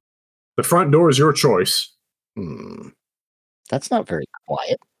wall. The front door is your choice. That's not very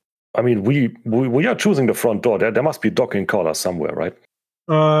quiet. I mean, we are choosing the front door. There must be docking collars somewhere, right?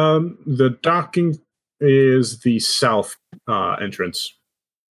 The docking is the south entrance.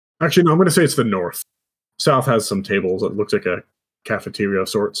 Actually, no, I'm going to say it's the north. South has some tables. It looks like a cafeteria of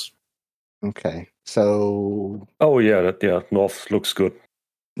sorts. Okay. So Oh yeah, north looks good.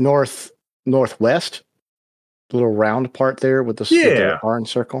 northwest, little round part there with the, Yeah. with the orange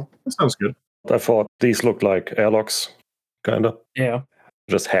circle. That sounds good. I thought these looked like airlocks, kinda. Yeah.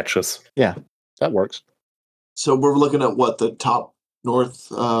 Just hatches. That works. So we're looking at what, the top north?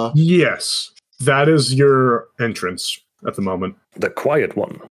 Yes, that is your entrance at the moment. The quiet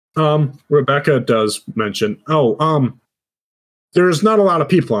one. Rebecca does mention, there's not a lot of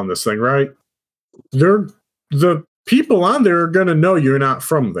people on this thing, right? The people on there are gonna know you're not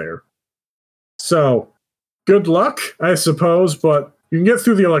from there. So, good luck, I suppose, but you can get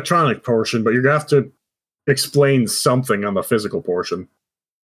through the electronic portion, but you're gonna have to explain something on the physical portion.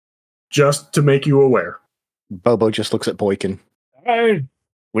 Just to make you aware. Bobo just looks at Boykin. I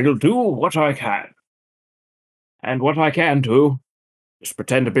will do what I can. And what I can do is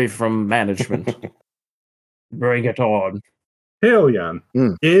pretend to be from management. Bring it on. Helion,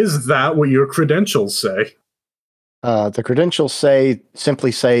 is that what your credentials say? The credentials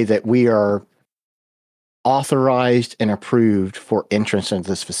simply say that we are authorized and approved for entrance into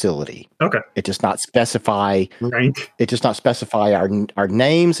this facility. Okay. It does not specify Rank. It does not specify our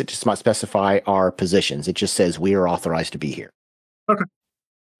names. It does not specify our positions. It just says we are authorized to be here. Okay.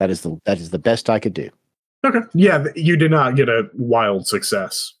 That is the best I could do. Okay. Yeah, you did not get a wild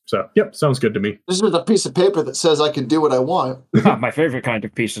success. So, yep, sounds good to me. This is a piece of paper that says I can do what I want. My favorite kind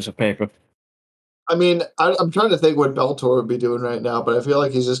of pieces of paper. I mean, I'm trying to think what Beltor would be doing right now, but I feel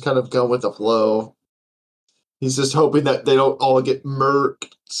like he's just kind of going with the flow. He's just hoping that they don't all get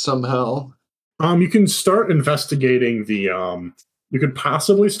murked somehow. You can start investigating the you could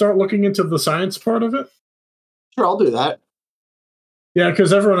possibly start looking into the science part of it. Sure, I'll do that. Yeah,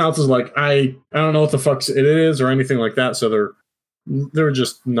 because everyone else is like, I don't know what the fuck it is or anything like that, so they're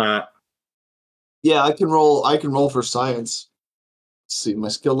just not. Yeah, I can roll for science. Let's see, my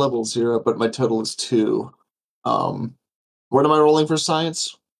skill level is 0, but my total is 2. What am I rolling for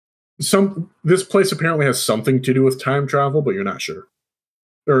science? This place apparently has something to do with time travel, but you're not sure.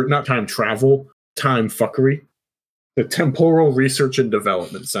 Or not time travel, time fuckery. The Temporal Research and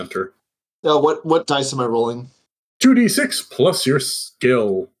Development Center. What dice am I rolling? 2d6 plus your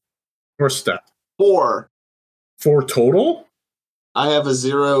skill or stat. 4. 4 total? I have a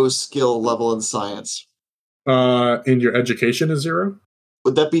 0 skill level in science. And your education is 0?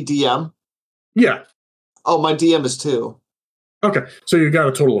 Would that be DM? Yeah. Oh, my DM is 2. Okay, so you got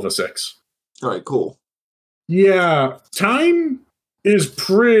a total of a 6. All right, cool. Yeah, time is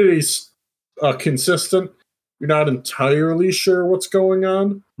pretty consistent. You're not entirely sure what's going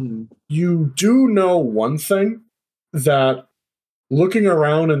on. You do know one thing, that looking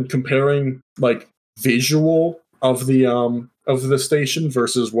around and comparing like visual of the station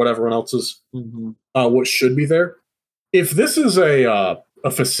versus what everyone else is, what should be there. If this is a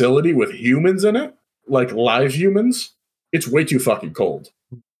facility with humans in it, like live humans, it's way too fucking cold.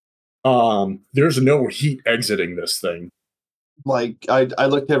 There's no heat exiting this thing. Like, I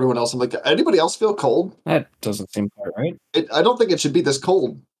looked at everyone else. I'm like, anybody else feel cold? That doesn't seem quite right. I don't think it should be this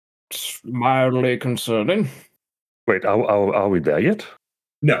cold. It's mildly concerning. Wait, are we there yet?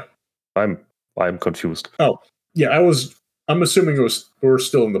 No. I'm confused. Oh, yeah, I'm assuming we're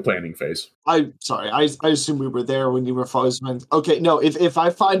still in the planning phase. I assume we were there when you were frozen. Okay, no, if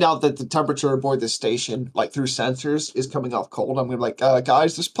I find out that the temperature aboard the station, like through sensors, is coming off cold, I'm gonna be like,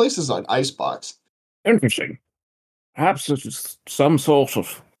 guys, this place is an icebox. Interesting. Perhaps it's some sort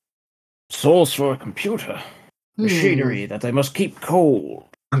of source for a computer. Machinery that they must keep cold.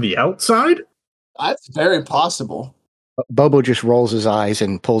 On the outside? That's very possible. Bobo just rolls his eyes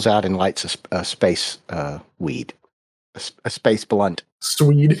and pulls out and lights a space weed. A space blunt.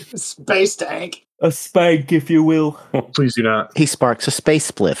 Swede. Space tank. A spank, if you will. Please do not. He sparks a space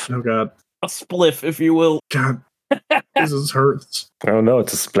spliff. Oh, God. A spliff, if you will. God. This hurts. Oh, no,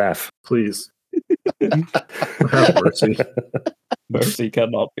 it's a splaff. Please. Have mercy. Mercy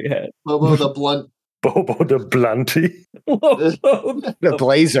cannot be had. Bobo the blunt. Bobo the Blunty. The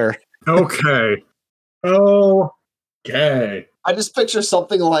blazer. Okay. Okay. I just picture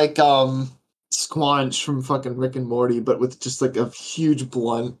something like Squanch from fucking Rick and Morty, but with just like a huge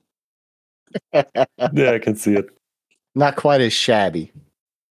blunt. Yeah, I can see it. Not quite as shabby.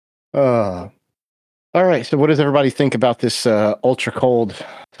 All right. So, what does everybody think about this ultra cold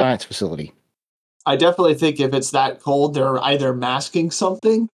science facility? I definitely think if it's that cold, they're either masking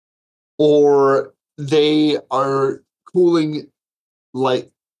something or they are cooling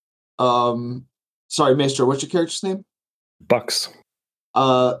like sorry, Maestro, what's your character's name? Bucks.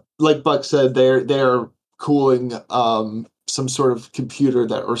 Like Buck said, they're cooling some sort of computer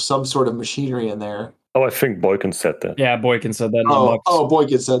that or some sort of machinery in there. Oh, I think Boykin said that. Yeah, Boykin said that. Not Bucks.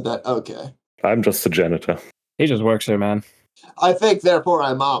 Boykin said that. Okay. I'm just the janitor. He just works there, man. I think, therefore,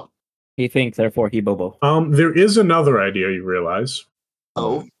 I'm up. He thinks, therefore he Bobo. There is another idea, you realize.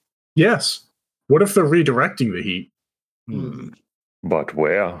 Oh. Yes. What if they're redirecting the heat? But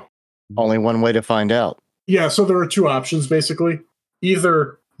where? Only one way to find out. Yeah, so there are two options, basically.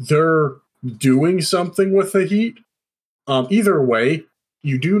 Either they're doing something with the heat. Either way,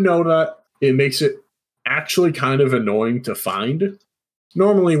 you do know that it makes it actually kind of annoying to find.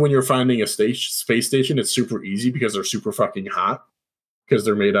 Normally, when you're finding a space station, it's super easy because they're super fucking hot. Because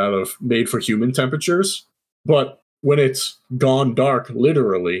they're made for human temperatures. But when it's gone dark,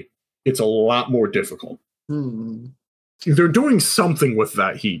 literally, it's a lot more difficult. They're doing something with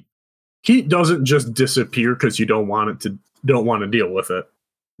that heat. Heat doesn't just disappear because you don't want to deal with it.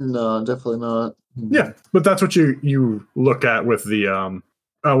 No, definitely not. Yeah, but that's what you look at with the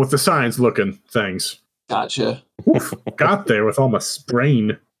science looking things. Gotcha. Oof, got there with all my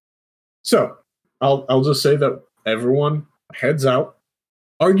brain. So I'll just say that everyone heads out.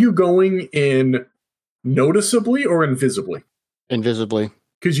 Are you going in noticeably or invisibly? Invisibly.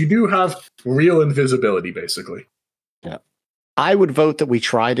 Because you do have real invisibility, basically. Yeah. I would vote that we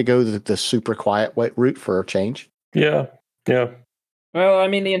try to go the super quiet route for a change. Yeah. Well, I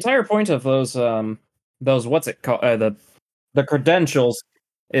mean, the entire point of those what's it called? The credentials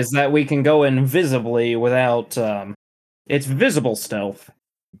is that we can go invisibly without it's visible stealth.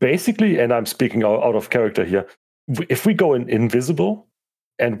 Basically, and I'm speaking out of character here, if we go in invisible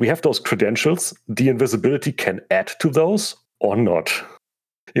and we have those credentials, the invisibility can add to those or not.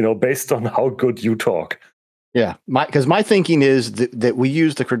 Based on how good you talk. Yeah, because my thinking is that we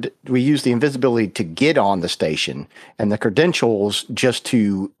use the invisibility to get on the station, and the credentials just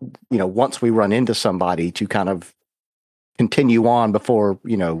to once we run into somebody to kind of continue on before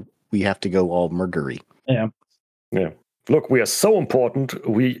we have to go all murdery. Yeah. Look, we are so important.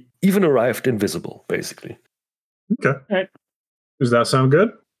 We even arrived invisible, basically. Okay. All right. Does that sound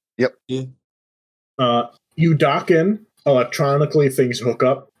good? Yep. Yeah. You dock in electronically. Things hook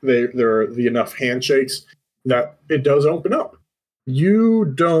up. There are the enough handshakes that it does open up. You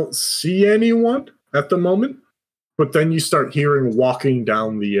don't see anyone at the moment, but then you start hearing walking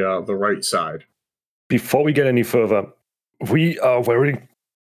down the right side. Before we get any further, we are wearing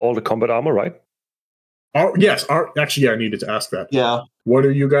all the combat armor, right? Yes. Actually, I needed to ask that. Yeah. What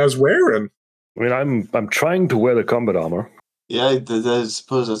are you guys wearing? I mean, I'm trying to wear the combat armor. Yeah, I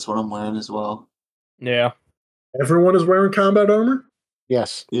suppose that's what I'm wearing as well. Yeah. Everyone is wearing combat armor?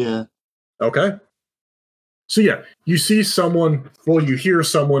 Yes. Yeah. Okay. So yeah, you see someone, you hear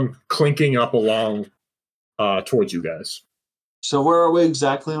someone clinking up along towards you guys. So where are we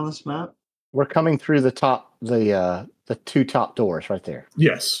exactly on this map? We're coming through the two top doors right there.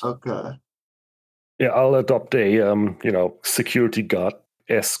 Yes. Okay. Yeah, I'll adopt a security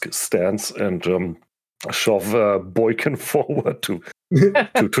guard-esque stance and shove Boykin forward to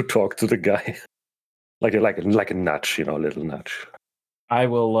talk to the guy, like a nudge, a little nudge. I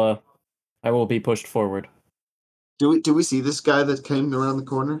will be pushed forward. Do we see this guy that came around the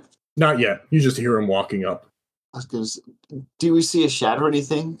corner? Not yet. You just hear him walking up. I was gonna say, do we see a shadow or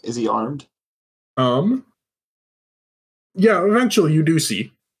anything? Is he armed? Yeah, eventually you do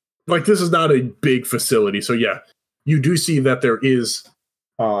see. Like, this is not a big facility, so yeah, you do see that there is,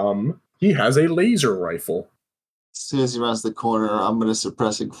 he has a laser rifle. As soon as he rounds the corner, I'm gonna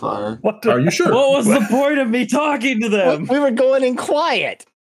suppressing fire. What? Are you sure? What was the point of me talking to them? We were going in quiet.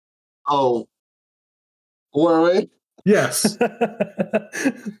 Oh. Were we? Yes.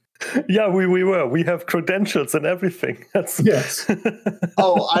 Yeah, we were. We have credentials and everything. Yes.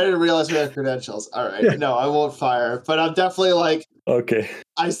 Oh, I didn't realize we had credentials. All right. Yeah. No, I won't fire. But I'm definitely like, Okay.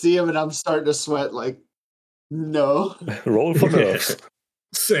 I see him and I'm starting to sweat. Like, no. Roll for nerves.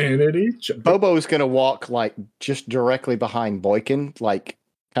 Sanity. Bobo's going to walk like just directly behind Boykin, like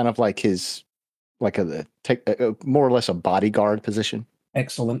kind of like his, like a more or less a bodyguard position.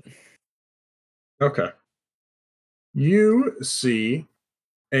 Excellent. Okay. You see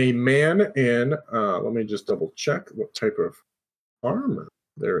a man in, let me just double check what type of armor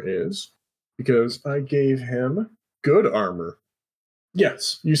there is. because I gave him good armor.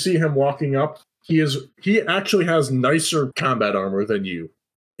 Yes, you see him walking up. He actually has nicer combat armor than you.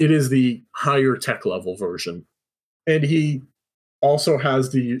 It is the higher tech level version. And he also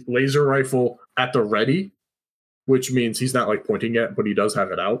has the laser rifle at the ready, which means he's not like pointing it, but he does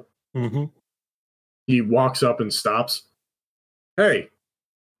have it out. Mm-hmm. He walks up and stops. Hey,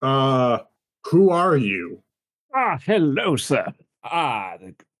 who are you? Hello, sir.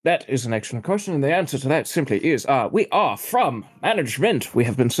 That is an excellent question, and the answer to that simply is, we are from management. We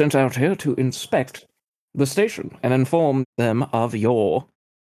have been sent out here to inspect the station and inform them of your,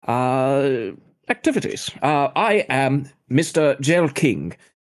 activities. I am Mr. Jail King.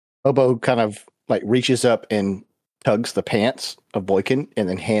 Bobo kind of like reaches up and tugs the pants of Boykin and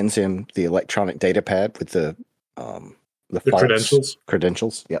then hands him the electronic data pad with the false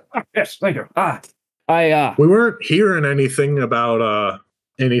credentials. Yep. Yes, thank you. We weren't hearing anything about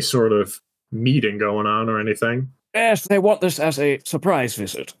any sort of meeting going on or anything. Yes, they want this as a surprise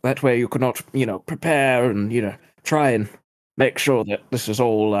visit. That way you could not, prepare and, try and make sure that this is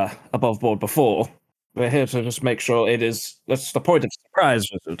all above board before. We're here to just make sure that's the point of surprise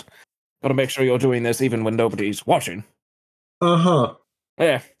visit. Gotta make sure you're doing this even when nobody's watching. Uh-huh.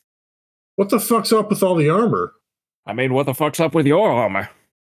 Yeah. What the fuck's up with all the armor? I mean, what the fuck's up with your armor?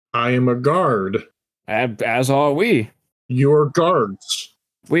 I am a guard. As are we. You're guards.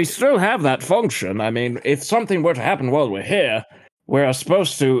 We still have that function. I mean, if something were to happen while we're here, we're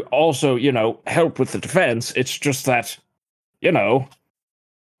supposed to also, help with the defense. It's just that, we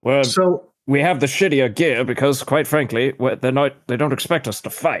have the shittier gear because, quite frankly, they don't expect us to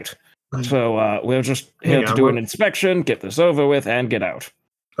fight. So we're just here to do an inspection, get this over with, and get out.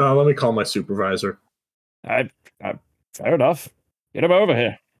 Let me call my supervisor. Fair enough. Get him over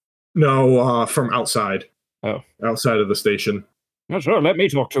here. No, from outside. Oh. Outside of the station. Oh, sure, let me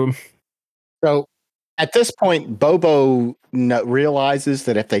talk to him. So at this point, Bobo realizes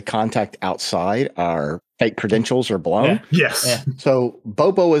that if they contact outside, our fake credentials are blown. Yeah. Yes. Yeah. So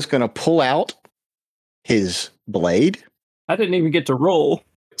Bobo is going to pull out his blade. I didn't even get to roll.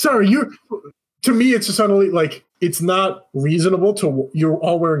 Sorry, to me, it's suddenly like it's not reasonable you're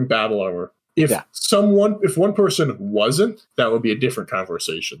all wearing battle armor. If one person wasn't, that would be a different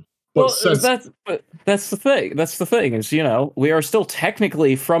conversation. But that's the thing. That's the thing is, we are still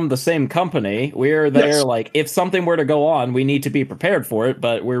technically from the same company. We're there, like, if something were to go on, we need to be prepared for it,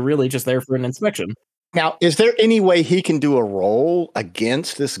 but we're really just there for an inspection. Now, is there any way he can do a roll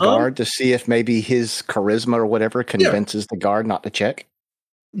against this guard to see if maybe his charisma or whatever convinces the guard not to check?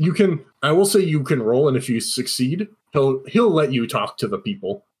 You can. I will say you can roll, and if you succeed, he'll let you talk to the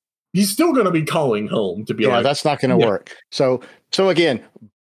people. He's still going to be calling home to be like, that's not going to work. So again,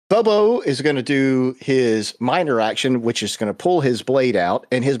 Bobo is going to do his minor action, which is going to pull his blade out,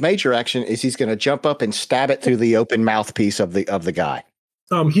 and his major action is he's going to jump up and stab it through the open mouthpiece of the guy.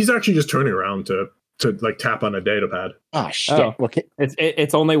 He's actually just turning around to like tap on a data pad. Oh shit! Oh. Okay.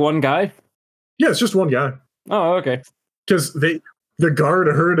 It's only one guy? Yeah, it's just one guy. Oh, okay. Because the guard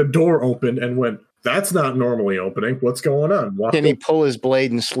heard a door open and went, "That's not normally opening. What's going on?" Can he pull his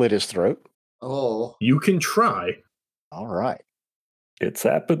blade and slit his throat? Oh, you can try. All right. It's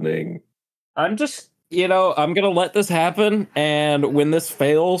happening. I'm just, I'm going to let this happen, and when this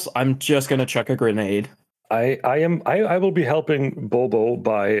fails, I'm just going to chuck a grenade. I will be helping Bobo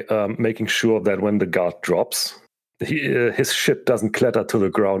by making sure that when the guard drops, his shit doesn't clatter to the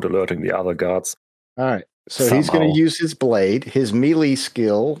ground, alerting the other guards. All right. So he's going to use his blade, his melee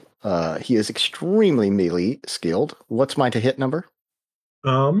skill. He is extremely melee skilled. What's my to hit number?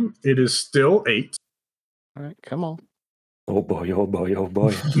 It is still 8. All right, come on. Oh boy, oh boy, oh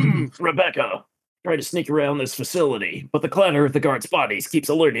boy. Rebecca, try to sneak around this facility, but the clatter of the guards' bodies keeps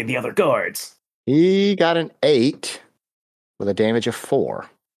alerting the other guards. He got an 8 with a damage of 4.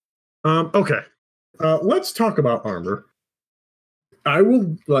 Okay. Let's talk about armor. I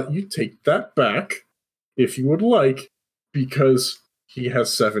will let you take that back if you would like, because he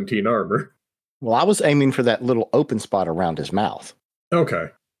has 17 armor. Well, I was aiming for that little open spot around his mouth. Okay.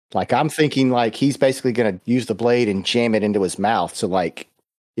 Like, I'm thinking, like, he's basically going to use the blade and jam it into his mouth. So, like,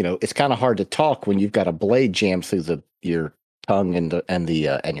 it's kind of hard to talk when you've got a blade jammed through your tongue and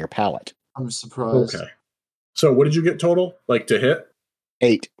your palate. I'm surprised. Okay. So, what did you get total? Like, to hit?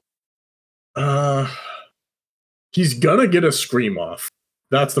 8. He's gonna get a scream off.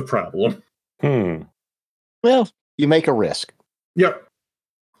 That's the problem. Well, you make a risk. Yep.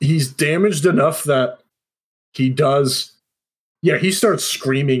 He's damaged enough that he does. Yeah, he starts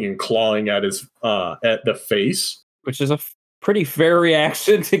screaming and clawing at his at the face, which is a pretty fair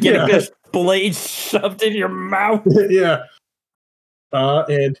reaction to getting this blade shoved in your mouth. Yeah.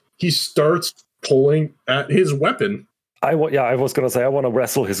 And he starts pulling at his weapon. I was gonna say I want to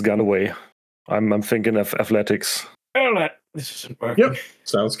wrestle his gun away. I'm thinking of athletics. Oh, this isn't working. Yep,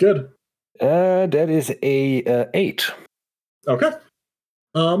 sounds good. That is a 8. Okay.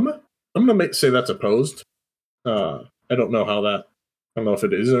 I'm gonna say that's opposed. I don't know how that. I don't know if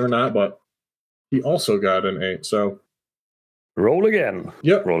it is or not, but he also got an 8. So Roll again.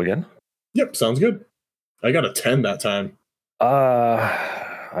 Yep. Roll again. Yep, sounds good. I got a 10 that time.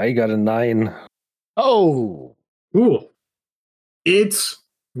 I got a 9. Oh, Ooh. It's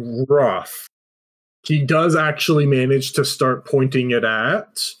rough. He does actually manage to start pointing it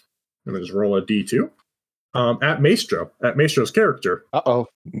at. I'm gonna just roll a D2. At Maestro's character. uh-oh.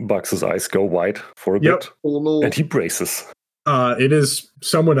 Bucks' eyes go wide for a Yep. bit, Oh, no. and he braces. It is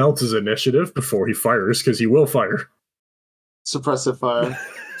someone else's initiative before he fires, because he will fire. Suppressive fire.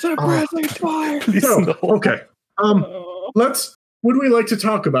 Surprising fire. Please So, no. okay. Would we like to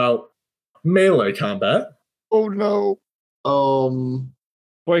talk about melee combat? Oh, no.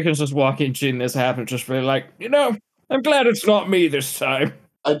 Boykins just walking, seeing this happen, just really like, I'm glad it's not me this time.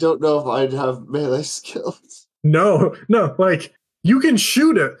 I don't know if I'd have melee skills. No, like, you can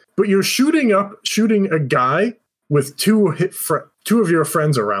shoot it, but you're shooting a guy with two of your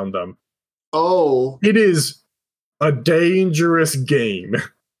friends around them. Oh, It is a dangerous game.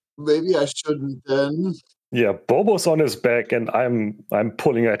 maybe I shouldn't then. Yeah, Bobo's on his back, and I'm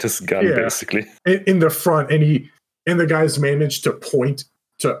pulling at his gun Yeah. basically. In the front, and the guys managed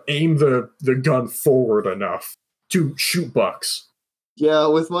to aim the gun forward enough to shoot Bucks. Yeah,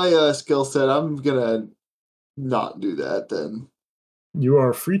 with my skill set, I'm gonna not do that then. You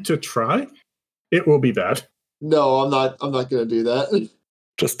are free to try. It will be bad. No, I'm not gonna do that.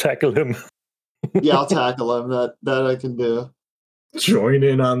 Just tackle him. Yeah, I'll tackle him. That I can do. Join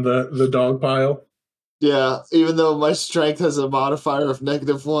in on the dog pile. Yeah, even though my strength has a modifier of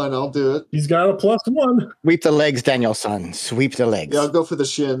 -1, I'll do it. He's got a +1. Sweep the legs, Daniel-san. Sweep the legs. Yeah, I'll go for the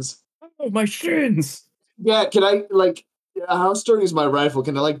shins. Oh, my shins. Yeah, can I how sturdy is my rifle?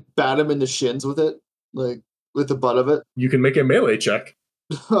 Can I bat him in the shins with it? Like with the butt of it? You can make a melee check.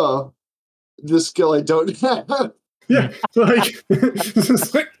 Oh, this skill I don't have. Yeah, like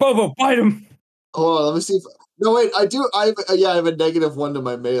Quick, Bobo, bite him. Hold on, let me see if. No, wait, I do. I have a -1 to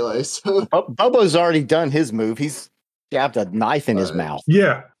my melee. So Bobo's already done his move. He's jabbed a knife in his Alright. mouth.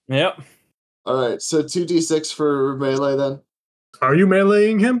 yeah. Yep. all right, so 2d6 for melee then. Are you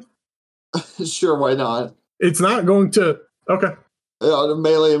meleeing him? Sure, why not? It's not going to. Okay. I'll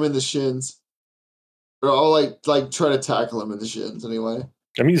melee him in the shins, or I'll try to tackle him in the shins anyway.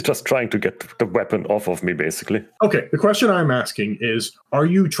 I mean, he's just trying to get the weapon off of me, basically. Okay. The question I'm asking is: are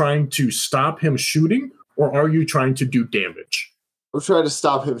you trying to stop him shooting, or are you trying to do damage? I'm trying to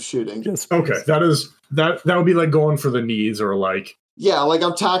stop him shooting. Yes. Okay, that would be like going for the knees, or like. Yeah,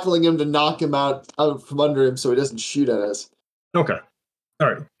 I'm tackling him to knock him out from under him so he doesn't shoot at us. Okay.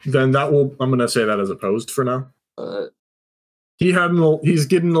 All right. Then I'm going to say that as opposed for now. All right. He's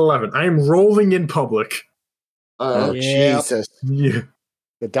getting 11. I am rolling in public. All Oh, right. Yeah. Jesus. Yeah.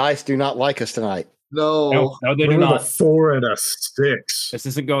 The dice do not like us tonight. No, No, they do Rolled a not. 4 and a 6. This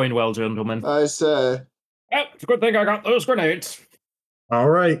isn't going well, gentlemen. I say. It's a good thing I got those grenades. All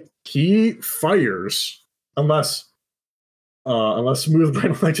right. He fires. Unless Smoothbrain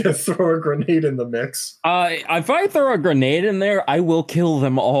would like to throw a grenade in the mix. If I throw a grenade in there, I will kill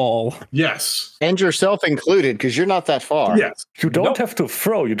them all. Yes. And yourself included, because you're not that far. Yes. You don't Nope. have to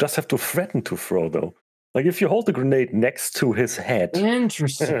throw, you just have to threaten to throw, though. Like if you hold the grenade next to his head.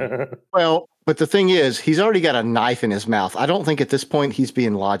 Interesting. Well, but the thing is, he's already got a knife in his mouth. I don't think at this point he's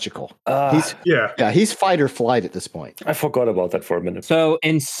being logical. He's fight or flight at this point. I forgot about that for a minute. So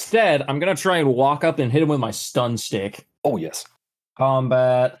instead, I'm going to try and walk up and hit him with my stun stick. Oh, yes.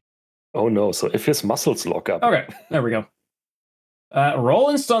 Combat. Oh, no. So if his muscles lock up. Okay, there we go. Roll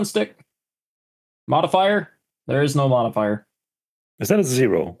and stun stick. Modifier. There is no modifier. Is that a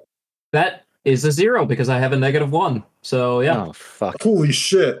 0? That is a 0 because I have a -1. So yeah, Oh, fuck. Holy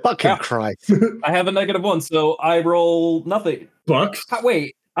shit. Fucking Yeah. Christ. I have a -1. So I roll nothing. Buck.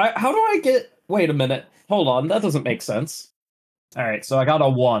 Wait, how do I get? Wait a minute. Hold on, that doesn't make sense. All right, so I got a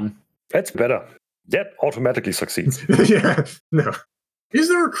 1. That's better. That automatically succeeds. Yeah. No. Is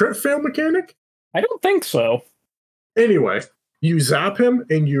there a crit fail mechanic? I don't think so. Anyway, you zap him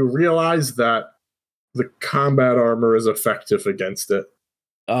and you realize that the combat armor is effective against it.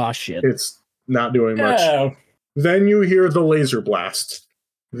 Oh shit. It's not doing much. Yeah. Then you hear the laser blast.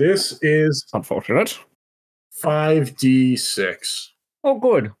 This is Unfortunate. 5d6 Oh,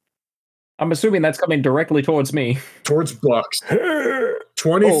 good. I'm assuming that's coming directly towards me. towards Bucks.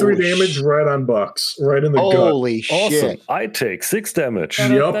 23 Holy damage right on Bucks, right in the gut. Holy Awesome. shit. I take 6 damage.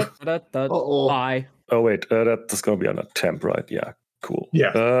 Yup. Uh-oh. Bye. Oh, wait. That's going to be on a temp, right? Yeah. Cool.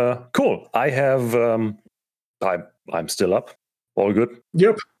 Yeah. Cool. I have... I'm still up. All good.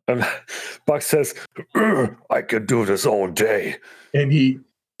 Yep. And Buck says, I could do this all day. And he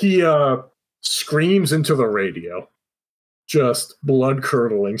screams into the radio. Just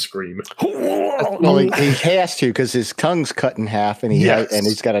blood-curdling scream. Well, he has to because his tongue's cut in half and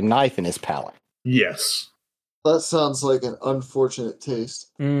he's got a knife in his palate. Yes. That sounds like an unfortunate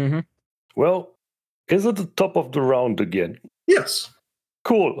taste. Mm-hmm. Well, is it the top of the round again? Yes.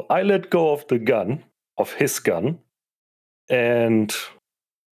 Cool. I let go of the gun, of his gun, and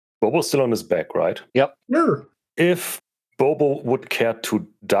Bobo's still on his back, right? Sure. If Bobo would care to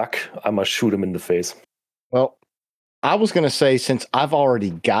duck, I must shoot him in the face. Well, I was going to say, since I've already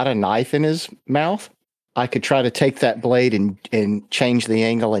got a knife in his mouth, I could try to take that blade and change the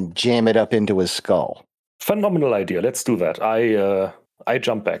angle and jam it up into his skull. Phenomenal idea. Let's do that. I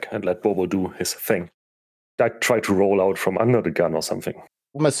jump back and let Bobo do his thing. I try to roll out from under the gun or something.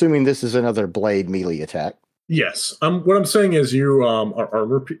 I'm assuming this is another blade melee attack. Yes. What I'm saying is you are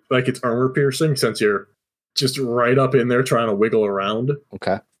armor, it's armor piercing since you're just right up in there trying to wiggle around.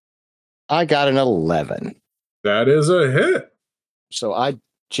 Okay. I got an 11. That is a hit. So I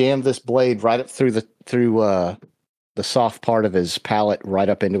jammed this blade right up through the soft part of his palate, right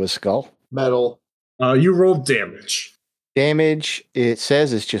up into his skull. Metal. You rolled damage. Damage, it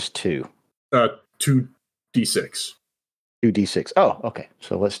says, is just 2. 2d6. 2d6. Oh, okay.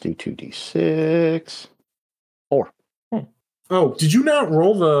 So let's do 2d6. 4. Oh, did you not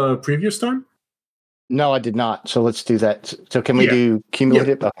roll the previous time? No, I did not. So let's do that. So can we do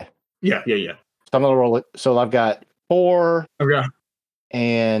cumulative? Okay. Yeah. So I'm going to roll it. So I've got 4 Okay.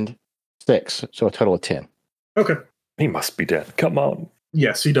 and 6. So a total of 10. Okay. He must be dead. Come on.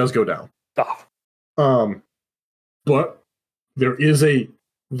 Yes, he does go down. Ah. But there is the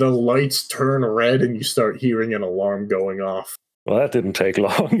lights turn red and you start hearing an alarm going off. Well, that didn't take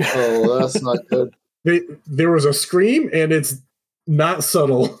long. Oh, that's not good. There was a scream and it's not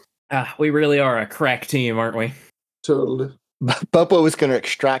subtle. We really are a crack team, aren't we? Totally. Bobo is going to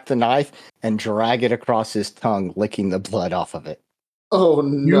extract the knife and drag it across his tongue, licking the blood off of it. Oh, You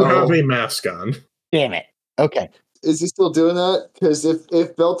no. have a mask on. Damn it. Okay. Is he still doing that? Because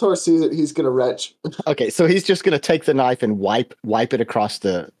if Beltor sees it, he's going to retch. Okay, so he's just going to take the knife and wipe it across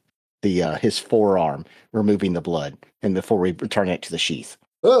his forearm, removing the blood, and before we return it to the sheath.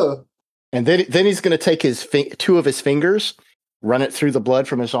 Oh. And then he's going to take his 2 of his fingers, run it through the blood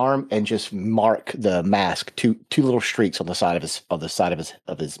from his arm, and just mark the mask two little streaks on the side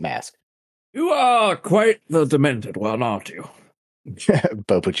of his mask. You are quite the demented one, aren't you?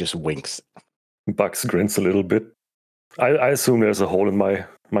 Bobo just winks. Bugs grins a little bit. I assume there's a hole in my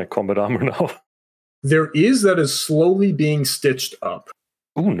combat armor now. There is that is slowly being stitched up.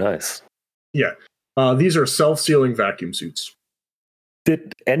 Ooh, nice. Yeah. These are self-sealing vacuum suits.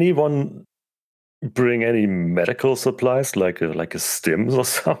 Did anyone bring any medical supplies, like a stims or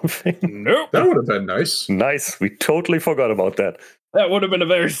something? Nope. That would have been nice. Nice. We totally forgot about that. That would have been a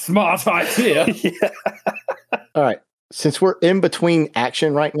very smart idea. Yeah. All right. Since we're in between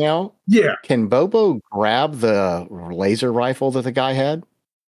action right now, Yeah. can Bobo grab the laser rifle that the guy had?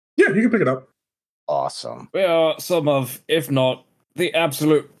 Yeah, you can pick it up. Awesome. We are some of, if not the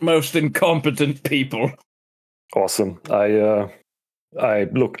absolute most incompetent people. Awesome. I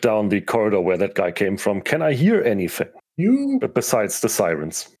look down the corridor where that guy came from. Can I hear anything besides the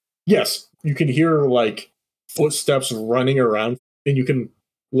sirens? Yes, you can hear footsteps running around, and you can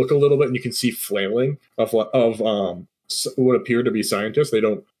look a little bit, and you can see flailing of what appear to be scientists.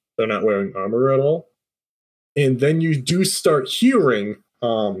 They're not wearing armor at all, and then you do start hearing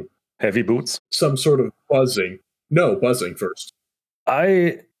Heavy boots? some sort of buzzing. No, buzzing first.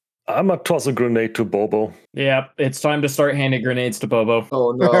 I'm gonna toss a grenade to Bobo. Yeah, it's time to start handing grenades to Bobo.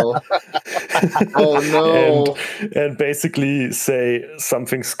 Oh, no. Oh, no. and basically say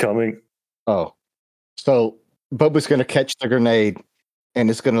something's coming. Oh. So Bobo's going to catch the grenade and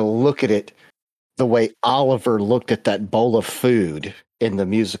is going to look at it the way Oliver looked at that bowl of food in the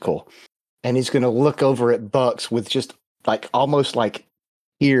musical. And he's going to look over at Bucks with just almost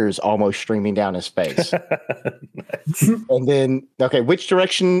tears almost streaming down his face. Nice. And then, okay, which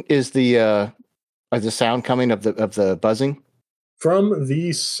direction is the sound coming of the buzzing? From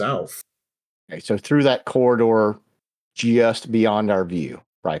the south. Okay, so through that corridor, just beyond our view,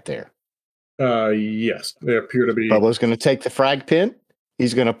 right there. Yes, they appear to be. Bobo's going to take the frag pin.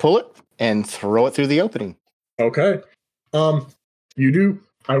 He's going to pull it and throw it through the opening. Okay. You do.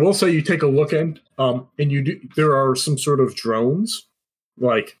 I will say you take a look and you do. There are some sort of drones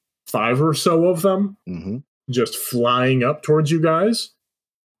like 5 or so of them Mm-hmm. just flying up towards you guys.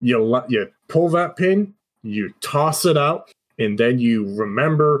 You pull that pin, you toss it out, and then you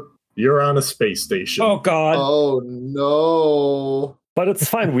remember you're on a space station. Oh God. Oh no. But it's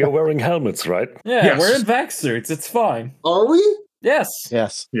fine. We are wearing helmets, right? Yeah, Yes. we're in vac suits. It's fine. Are we? Yes.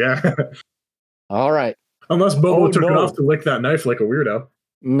 Yes. Yeah. All right. Unless Bobo Oh, took it no. off to lick that knife like a weirdo.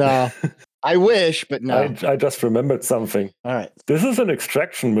 No. I wish, but no. I just remembered something. All right. This is an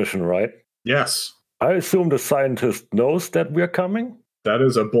extraction mission, right? Yes. I assume the scientist knows that we're coming? That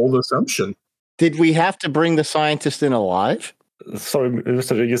is a bold assumption. Did we have to bring the scientist in alive? Sorry,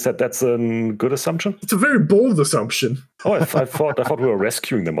 Mr. You said that's a good assumption? It's a very bold assumption. Oh, I thought we were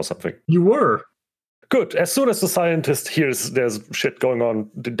rescuing them or something. You were. Good. As soon as the scientist hears there's shit going on,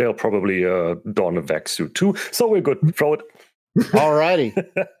 they'll probably don a vac suit too. So we're good. Throw it. All righty.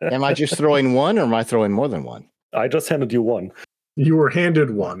 Am I just throwing one or am I throwing more than one? I just handed you one. You were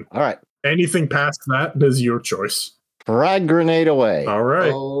handed one. All right. Anything past that is your choice. Frag grenade away. All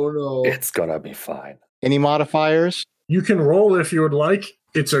right. Oh no. It's gonna be fine. Any modifiers? You can roll if you would like.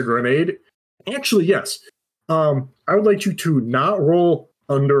 It's a grenade. Actually, yes. I would like you to not roll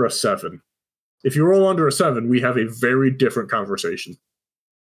under a 7. If you roll under a 7, we have a very different conversation.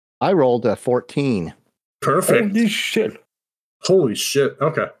 I rolled a 14. Perfect. Holy shit. Holy shit.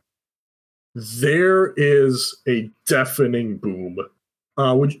 Okay. There is a deafening boom.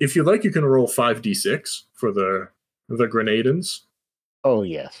 If you'd like, you can roll 5d6 for the grenadins. Oh,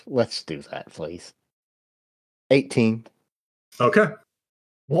 yes. Let's do that, please. 18. Okay.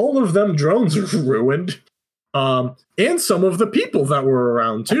 All of them drones are ruined. And some of the people that were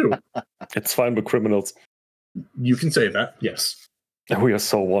around, too. It's fine with criminals. You can say that, yes. We are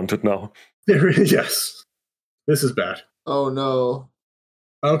so wanted now. Yes. This is bad. Oh no.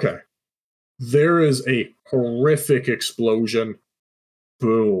 Okay. There is a horrific explosion.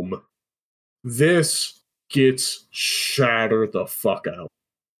 Boom. This gets shattered the fuck out.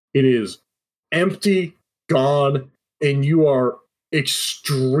 It is empty, gone, and you are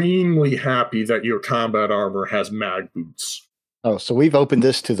extremely happy that your combat armor has mag boots. Oh, so we've opened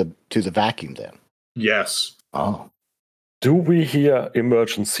this to the vacuum then. Yes. Oh. Do we hear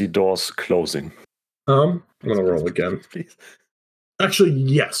emergency doors closing? I'm gonna roll again. Please. Actually,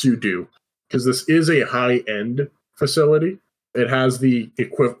 yes, you do. Because this is a high-end facility. It has the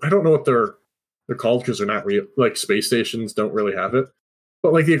equivalent. I don't know what they're called because they're not real. Like space stations don't really have it.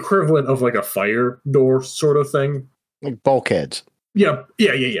 But like the equivalent of like a fire door sort of thing. Like bulkheads. Yeah.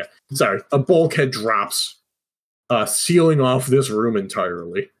 Sorry. A bulkhead drops, sealing off this room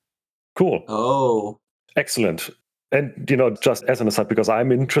entirely. Cool. Oh. Excellent. And, just as an aside, because I'm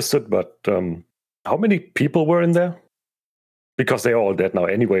interested, but how many people were in there? Because they're all dead now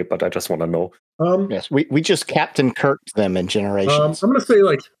anyway, but I just want to know. Yes, we just Captain Kirked them in Generations. I'm going to say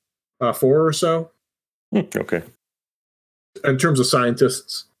like 4 or so. Okay. In terms of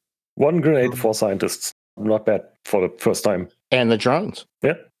scientists. 1 grenade for scientists. Not bad for the first time. And the drones.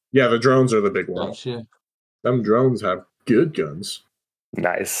 Yeah, the drones are the big one. Gotcha. Them drones have good guns.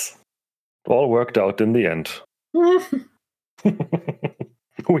 Nice. All worked out in the end.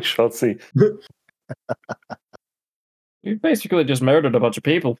 We shall see. You basically just murdered a bunch of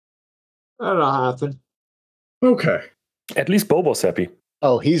people. That'll happen. Okay. At least Bobo's happy.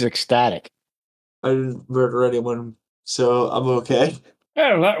 Oh, he's ecstatic. I didn't murder anyone, so I'm okay.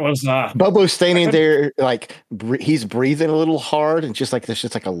 Oh, that was Bobo's standing there like he's breathing a little hard and just like there's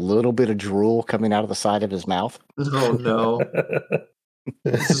just like a little bit of drool coming out of the side of his mouth. Oh no.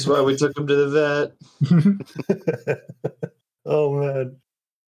 This is why we took him to the vet. Oh man.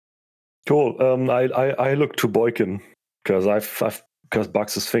 Cool. I look to Boykin because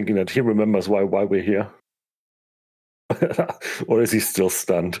Bugs is thinking that he remembers why we're here. Or is he still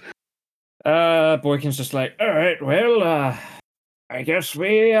stunned? Boykin's just like, all right, well, I guess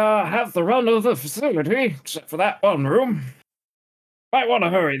we have the run of the facility, except for that one room. Might want to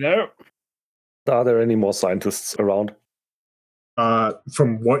hurry, though. Are there any more scientists around?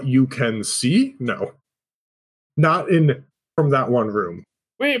 From what you can see, no. Not from that one room.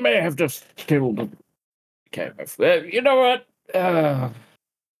 We may have just killed them. Okay, you know what? I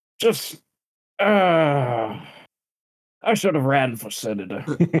should have ran for senator.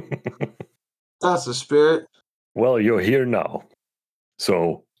 That's the spirit. Well, you're here now.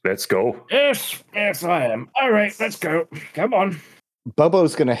 So, let's go. Yes, I am. All right, let's go. Come on.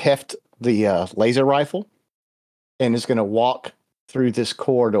 Bobo's going to heft the laser rifle and is going to walk through this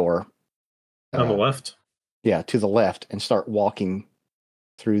corridor. On the left? Yeah, to the left and start walking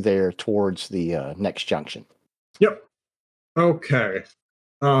through there towards the next junction. Yep. Okay.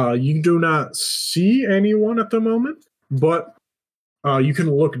 You do not see anyone at the moment, but You can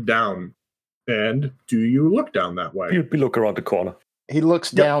look down. And do you look down that way? We look around the corner. He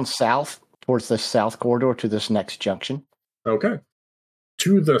looks down south towards the south corridor to this next junction. Okay.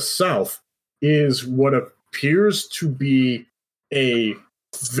 To the south is what appears to be a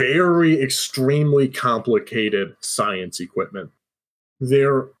very extremely complicated science equipment.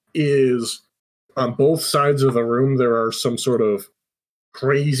 There is, on both sides of the room, there are some sort of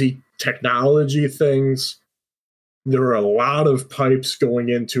crazy technology things. There are a lot of pipes going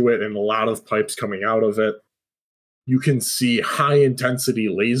into it and a lot of pipes coming out of it. You can see high-intensity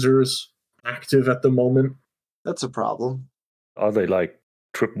lasers active at the moment. That's a problem. Are they like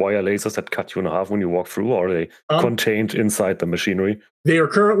tripwire lasers that cut you in half when you walk through, or are they contained inside the machinery? They are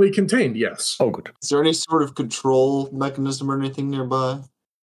currently contained, yes. Oh, good. Is there any sort of control mechanism or anything nearby?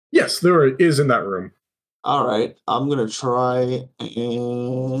 Yes, there is in that room. All right, I'm going to try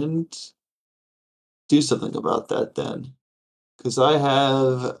and do something about that then. Because I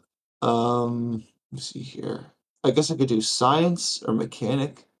have, let me see here. I guess I could do science or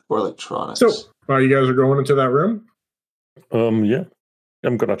mechanic or electronics. So, you guys are going into that room? Yeah.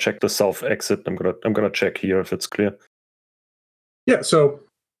 I'm gonna check the south exit. I'm gonna check here if it's clear. Yeah, so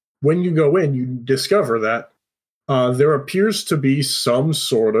when you go in, you discover that there appears to be some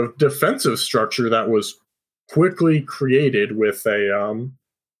sort of defensive structure that was quickly created with a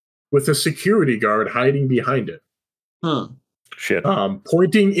security guard hiding behind it. Shit.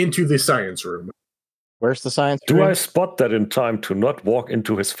 Pointing into the science room. Where's the science Do room? I spot that in time to not walk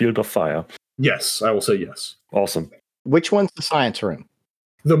into his field of fire? Yes, I will say yes. Awesome. Which one's the science room?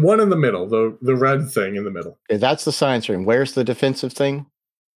 The one in the middle, the red thing in the middle. Okay, that's the science room. Where's the defensive thing?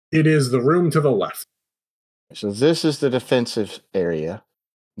 It is the room to the left. So this is the defensive area.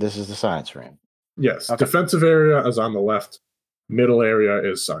 This is the science room. Yes, Okay. Defensive area is on the left. Middle area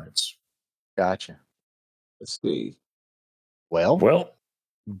is science. Gotcha. Let's see. Well,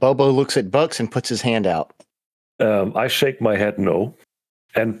 Bobo looks at Bucks and puts his hand out. I shake my head no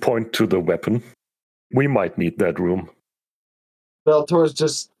and point to the weapon. We might need that room. Beltor's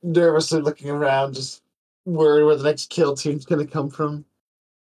just nervously looking around, just worried where the next kill team's going to come from.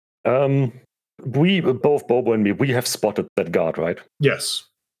 We both Bobo and me, we have spotted that guard, right? Yes.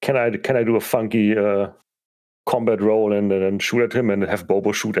 Can I do a funky combat roll and then shoot at him and have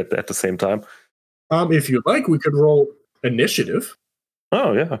Bobo shoot at the same time? If you'd like, we could roll initiative.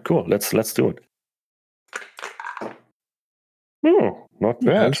 Oh yeah, cool. Let's do it. Oh, not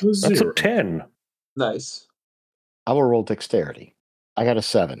bad. That's a That's a zero. 10. Nice. I will roll dexterity. I got a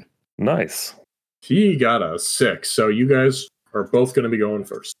 7. Nice. He got a 6, so you guys are both going to be going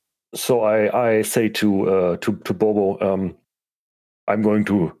first. So I say to Bobo, I'm going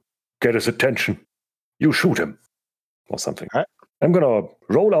to get his attention. You shoot him, or something. All right. I'm gonna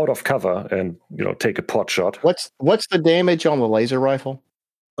roll out of cover and take a pot shot. What's the damage on the laser rifle?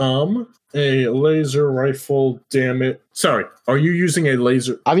 A laser rifle, damn it. Sorry, are you using a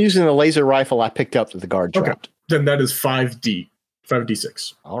laser? I'm using the laser rifle I picked up that the guard Okay. dropped. Then that is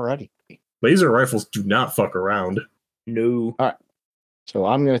 5d6. Alrighty. Laser rifles do not fuck around. No. So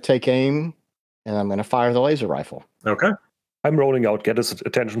I'm going to take aim and I'm going to fire the laser rifle. Okay. I'm rolling out, get his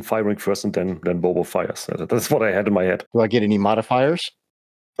attention, firing first, and then Bobo fires. That's what I had in my head. Do I get any modifiers?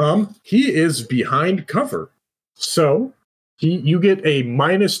 He is behind cover. So you get a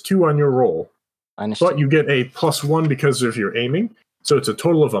 -2 on your roll. But you get a +1 because of your aiming. So it's a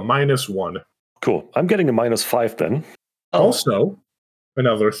total of a -1. Cool. I'm getting a -5 then. Also,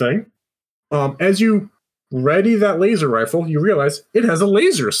 another thing, as you ready that laser rifle, you realize it has a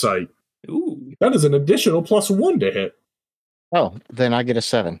laser sight. Ooh. That is an additional +1 to hit. Oh, then I get a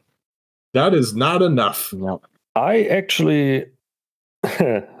 7. That is not enough. No. I actually,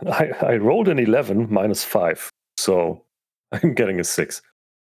 I rolled an 11 -5, so I'm getting a 6.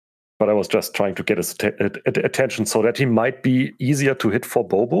 But I was just trying to get his attention so that he might be easier to hit for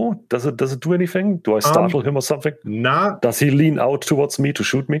Bobo. Does it do anything? Do I startle him or something? Not. Does he lean out towards me to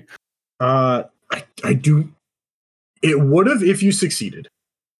shoot me? I do. It would have if you succeeded.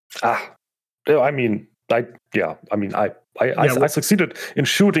 I succeeded in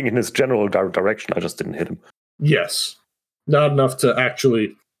shooting in his general direction. I just didn't hit him. Yes. Not enough to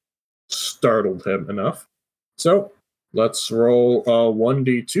actually startle him enough. So let's roll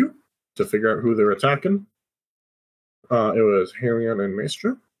 1d2 to figure out who they're attacking. It was Harion and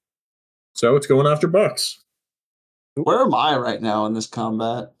Maestro. So it's going after Bucks. Where am I right now in this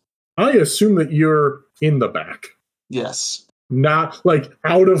combat? I assume that you're in the back. Yes. Not like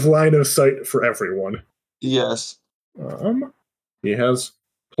out of line of sight for everyone. Yes. He has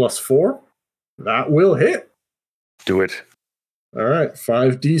 +4. That will hit. Do it. All right,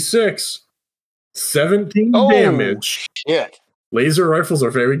 5d6. 17 damage. Shit. Laser rifles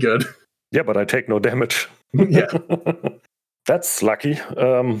are very good. Yeah, but I take no damage. Yeah. That's lucky.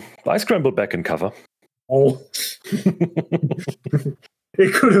 I scrambled back in cover. Oh.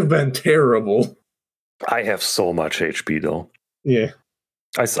 It could have been terrible. I have so much HP, though. Yeah.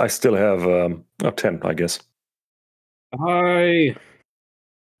 I still have 10, I guess. I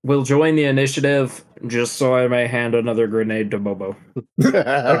will join the initiative just so I may hand another grenade to Bobo.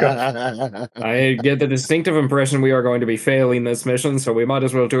 I get the distinctive impression we are going to be failing this mission, so we might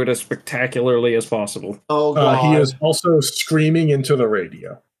as well do it as spectacularly as possible. Oh god. He is also screaming into the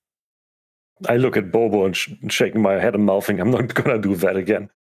radio. I look at Bobo and shaking my head and mouthing, I'm not going to do that again.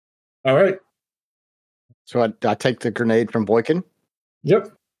 All right. So I take the grenade from Boykin,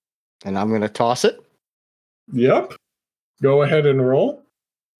 Yep. and I'm going to toss it. Yep. Go ahead and roll.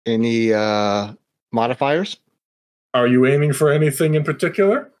 Any modifiers? Are you aiming for anything in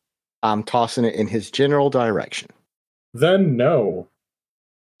particular? I'm tossing it in his general direction. Then no.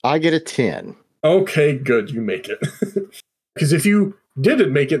 I get a 10. Okay, good. You make it. Because if you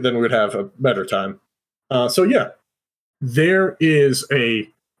didn't make it, then we would have a better time. So yeah, there is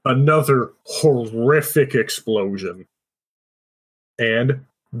another horrific explosion, and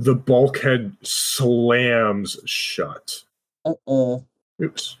the bulkhead slams shut.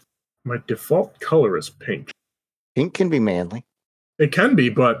 Oops. My default color is pink. Pink can be manly. It can be,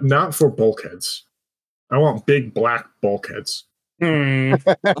 but not for bulkheads. I want big black bulkheads. Bigger,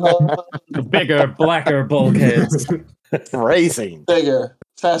 blacker bulkheads. Phrasing. Bigger,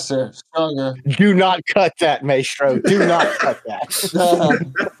 faster, stronger. Do not cut that, Maestro. Do not cut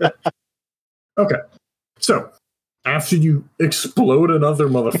that. Okay. So, after you explode another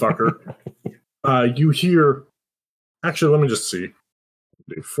motherfucker, you hear... Actually, let me just see.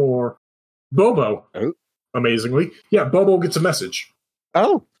 4. Bobo. Oh. Amazingly. Yeah, Bobo gets a message.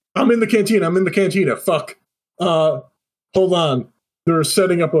 Oh. I'm in the cantina. Fuck. Hold on. They're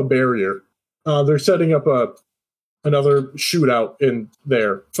setting up a barrier. They're setting up another shootout in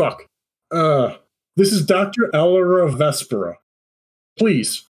there. Fuck. This is Dr. Elora Vespera.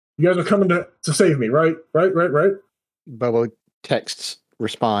 Please. You guys are coming to save me, right? Right. Bobo texts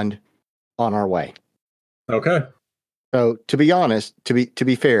respond on our way. Okay. So to be honest, to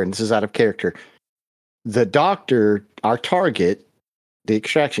be fair, and this is out of character, the doctor, our target, the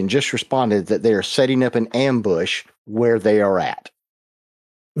extraction, just responded that they are setting up an ambush where they are at.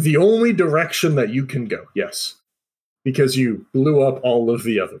 The only direction that you can go, yes. Because you blew up all of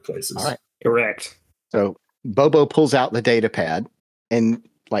the other places. All right. Correct. So Bobo pulls out the data pad and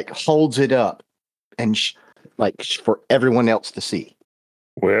holds it up and for everyone else to see.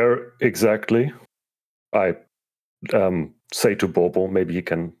 Where exactly? I say to Bobo, maybe he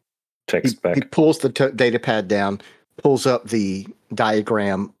can text back. He pulls the data pad down, pulls up the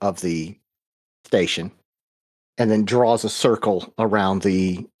diagram of the station, and then draws a circle around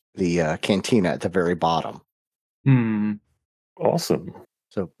the cantina at the very bottom. Awesome.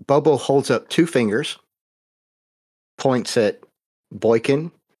 So Bobo holds up 2 fingers, points at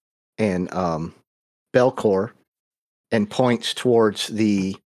Boykin and Belcor, and points towards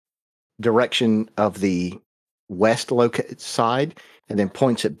the direction of the west side, and then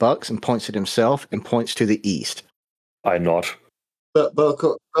points at Bucks and points at himself and points to the east. I nod. But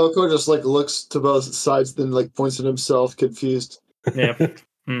Belco just looks to both sides, then points at himself, confused. Yeah.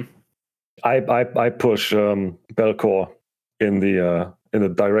 I push Belcor in the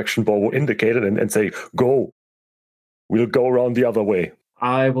direction Bobo indicated and say, "Go. We'll go around the other way."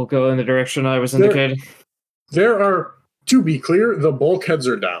 I will go in the direction I was indicating. There are, to be clear, the bulkheads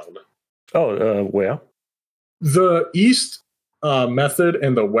are down. Oh, where? The east method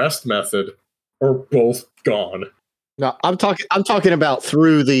and the west method are both gone. No, I'm talking about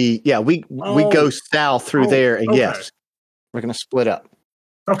through the we go south through there, and okay. yes, we're gonna split up.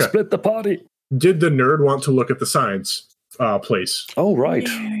 Okay. Split the party. Did the nerd want to look at the science place Oh, right.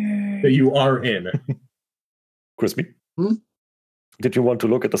 that you are in? Crispy. Hmm? Did you want to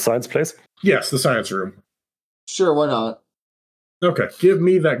look at the science place? Yes, the science room. Sure, why not? Okay, give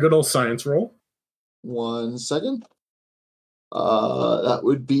me that good old science roll. 1 second. That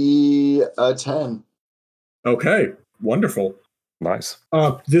would be a 10. Okay, wonderful. Nice.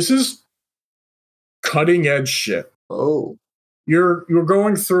 This is cutting edge shit. Oh. You're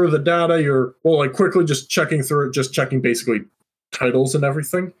going through the data. You're quickly just checking through it, just checking basically titles and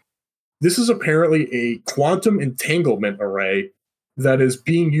everything. This is apparently a quantum entanglement array that is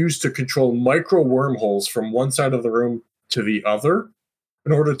being used to control micro wormholes from one side of the room to the other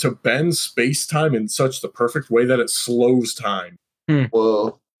in order to bend space-time in such the perfect way that it slows time.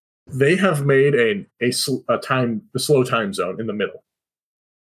 Whoa. They have made a slow time zone in the middle.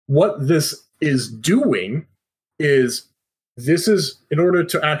 What this is doing is this is, in order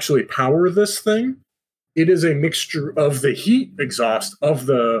to actually power this thing, it is a mixture of the heat exhaust of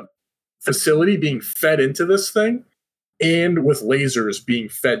the facility being fed into this thing and with lasers being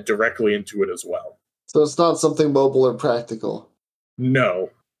fed directly into it as well. So it's not something mobile or practical. No,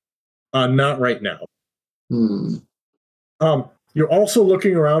 not right now. Hmm. You're also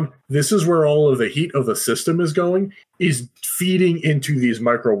looking around. This is where all of the heat of the system is going, is feeding into these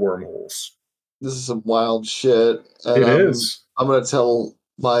micro wormholes. This is some wild shit. And It is. I'm going to tell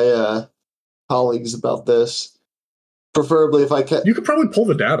my colleagues about this. Preferably if I can. You could probably pull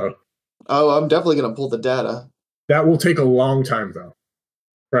the data. Oh, I'm definitely going to pull the data. That will take a long time, though.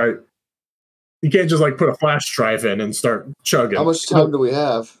 Right? You can't just like put a flash drive in and start chugging. How much time do we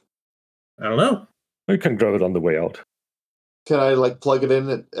have? I don't know. You can grab it on the way out. Can I like plug it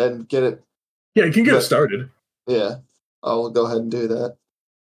in and get it? Yeah, you can get it started. Yeah, I'll go ahead and do that.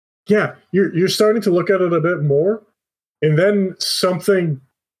 Yeah, you're starting to look at it a bit more, and then something.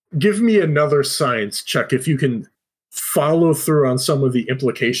 Give me another science check if you can follow through on some of the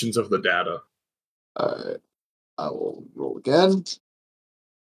implications of the data. All right, I will roll again.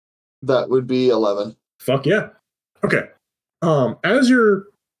 That would be 11. Fuck yeah. Okay. As you're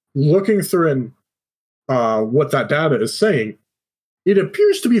looking through and what that data is saying, it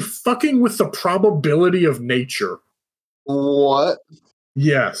appears to be fucking with the probability of nature. What?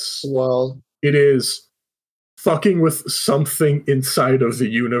 Yes. Well, It is fucking with something inside of the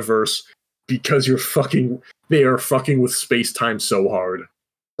universe because they are fucking with space-time so hard.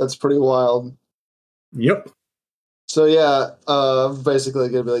 that's pretty wild. Yep. So yeah, basically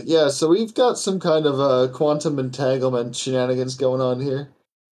gonna be like, yeah, so we've got some kind of quantum entanglement shenanigans going on here.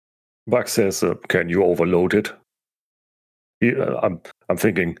 Buck says, "Can you overload it?" Yeah, I'm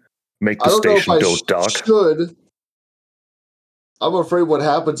thinking, make the I don't know if station I go dark. should. I'm afraid what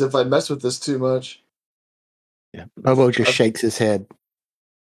happens if I mess with this too much. Yeah. Bobo just shakes his head.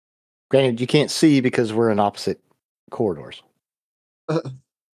 Granted, you can't see because we're in opposite corridors.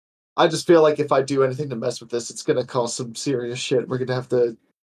 I just feel like if I do anything to mess with this, it's gonna cause some serious shit we're gonna have to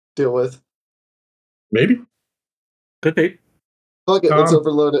deal with. Maybe. Could be. Fuck it, let's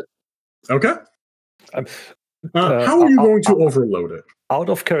overload it. Okay. Um, how are you going to overload it? Out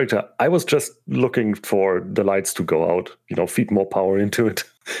of character, I was just looking for the lights to go out. Feed more power into it.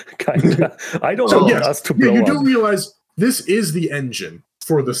 Kinda. I don't want us to blow you up. do realize this is the engine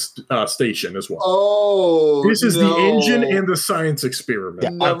for the station as well. Oh, this is the engine and the science experiment. Yeah.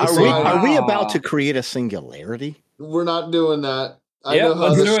 Never at the same mind. time. Are we about to create a singularity? We're not doing that. I Yep, know how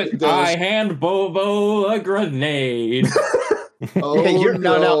let's this do shit it. goes. I hand Bobo a grenade. Oh, Okay,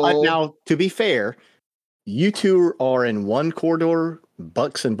 no. now, to be fair, you two are in one corridor,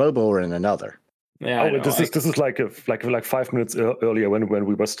 Bucks and Bobo are in another. Yeah, I know, this is like 5 minutes earlier when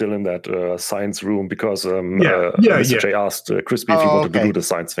we were still in that science room because Mr. J asked Crispy if he wanted to do the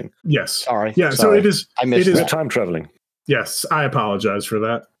science thing. Yes. Sorry. Yeah. So it is. I missed it is that. Time traveling. Yes, I apologize for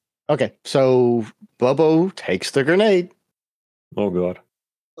that. Okay, so Bobo takes the grenade. Oh god.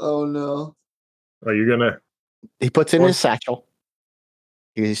 Oh, no. Are you gonna? He puts it in his satchel.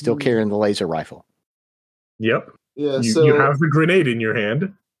 He's still carrying the laser rifle. Yep. Yeah, You have the grenade in your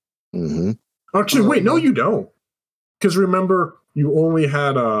hand. Mm-hmm. Actually, wait, no, you don't. Because remember, you only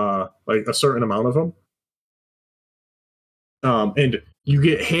had like a certain amount of them. And you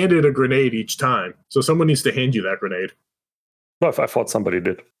get handed a grenade each time. So someone needs to hand you that grenade. No, I thought somebody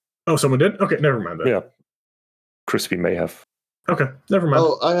did. Oh, someone did? Okay, never mind that. Yeah. Crispy may have. Okay, never mind.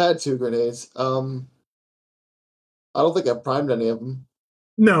 Oh, I had 2 grenades. I don't think I primed any of them.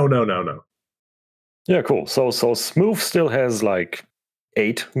 No. Yeah, cool. So Smooth still has like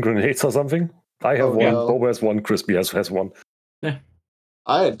 8 grenades or something. I have one. no. Bobo has one. Crispy has one.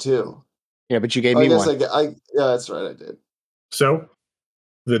 I had 2. Yeah, but you gave I me guess one. yeah, that's right, I did. So,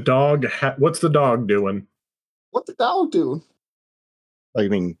 the dog, what's the dog doing? What the dog do? Oh, you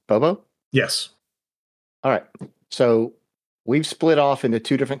mean Bobo? Yes. All right. So we've split off into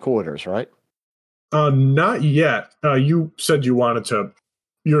 2 different corridors, right? Not yet. You said you wanted to.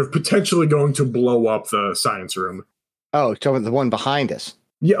 You're potentially going to blow up the science room. Oh, so the one behind us.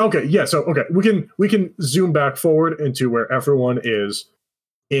 Yeah. Okay. Yeah. So okay, we can zoom back forward into where everyone is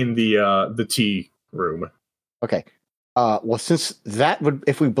in the T room. Okay. Well, since that would,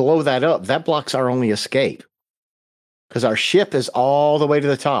 if we blow that up, that blocks our only escape because our ship is all the way to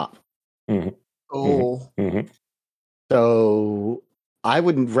the top. Mm-hmm. Oh. Mm-hmm. So I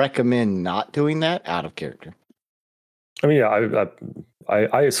wouldn't recommend not doing that out of character. I mean, yeah,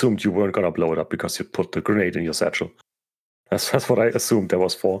 I assumed you weren't gonna blow it up because you put the grenade in your satchel. That's what I assumed that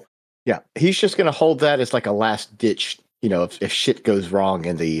was for. Yeah, he's just going to hold that as like a last ditch. If shit goes wrong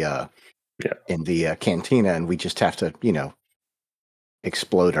in the cantina, and we just have to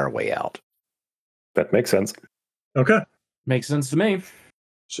explode our way out. That makes sense. Okay. Makes sense to me.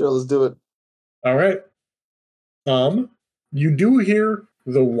 Sure, let's do it. All right. You do hear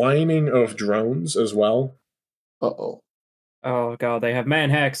the whining of drones as well. Uh-oh. Oh god, they have man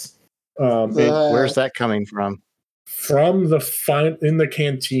hacks. Where's that coming from? From the in the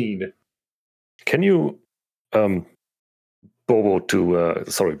canteen. Can you, Bobo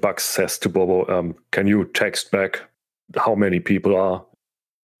Bugs says to Bobo, can you text back how many people are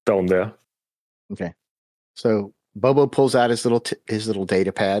down there? Okay. So Bobo pulls out his little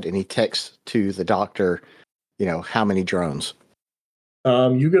data pad and he texts to the doctor, how many drones.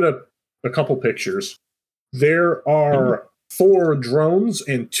 You get a couple pictures. There are 4 drones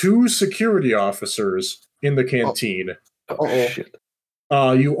and 2 security officers in the canteen. Uh-oh. Shit.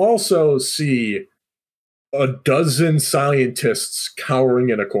 You also see a dozen scientists cowering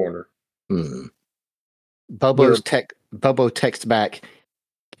in a corner. Bobo texts back,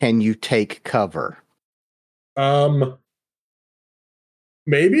 "Can you take cover?"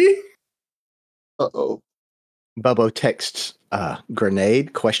 Maybe? Uh-oh. Bobo texts,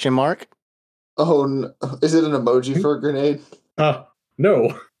 "Grenade?" ? Oh, no. Is it an emoji for a grenade?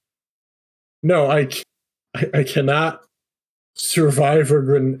 No. No, I cannot survive a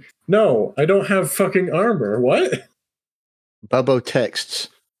grenade. No, I don't have fucking armor. What? Bobo texts,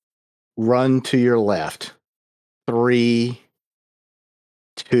 "Run to your left. 3,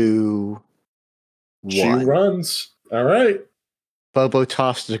 2, 1. She runs. All right. Bobo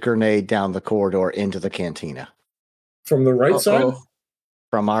tosses a grenade down the corridor into the cantina. From the right side?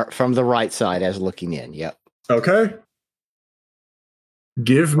 From the right side as looking in, yep. Okay.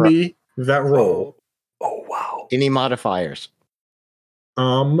 Give me that roll. Oh, wow. Any modifiers?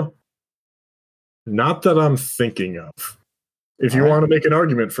 Not that I'm thinking of. If you All right. want to make an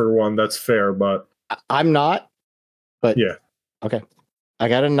argument for one, that's fair, but I'm not, but yeah. Okay. I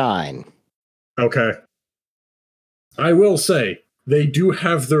got a 9. Okay. I will say, they do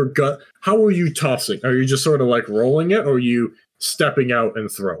have their gun. How are you tossing? Are you just sort of like rolling it, or are you stepping out and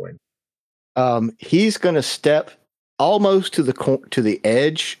throwing? He's going to step almost to the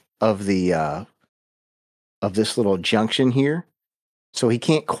edge of the of this little junction here, so he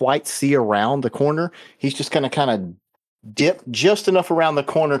can't quite see around the corner. He's just going to kind of dip just enough around the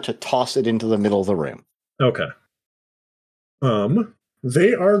corner to toss it into the middle of the room. Okay.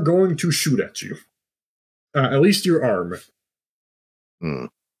 They are going to shoot at you. At least your arm.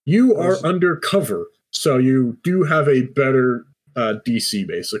 You are under cover, so you do have a better DC,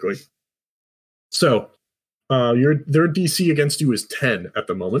 basically. So, their DC against you is 10 at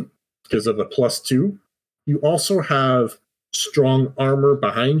the moment, because of the +2. You also have strong armor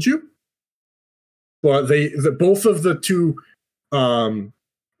behind you, but both of the 2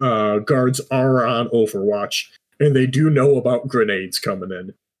 guards are on Overwatch, and they do know about grenades coming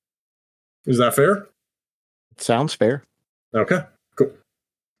in. Is that fair? Sounds fair. Okay, cool.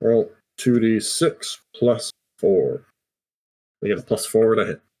 Roll 2d6 +4. They get a +4 to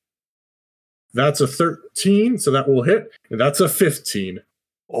hit. That's a 13, so that will hit, and that's a 15.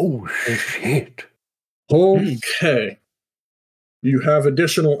 Oh, shit. Okay. You have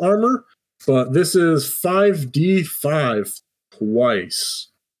additional armor, but this is 5d5 twice.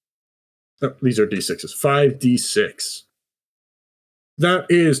 Oh, these are d6s. 5d6. That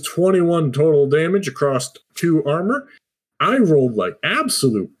is 21 total damage across 2 armor. I rolled like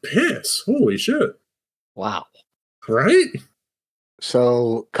absolute piss. Holy shit. Wow. Right?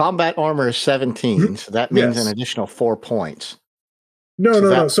 So combat armor is 17, so that means an additional 4 points.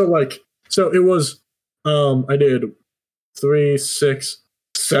 No. So it was, I did 3, 6,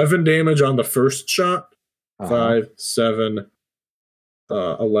 7 damage on the first shot. 5, 7,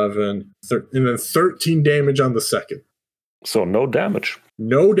 11, and then 13 damage on the second. So no damage.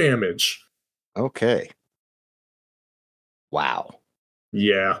 No damage. Okay. Wow.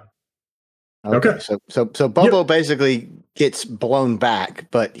 Yeah. Okay. So Bobo basically gets blown back,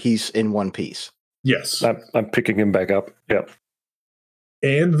 but he's in one piece. Yes. I'm picking him back up. Yep.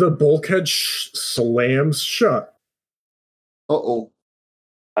 And the bulkhead slams shut. Uh-oh.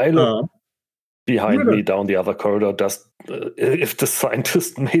 I look behind me down the other corridor. If the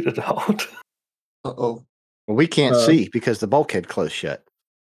scientist made it out. Uh-oh. Well, we can't see because the bulkhead closed shut.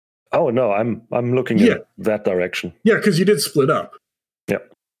 Oh no, I'm looking in that direction. Yeah, because you did split up.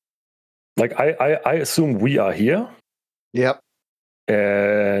 Yep. Like I assume we are here. Yep.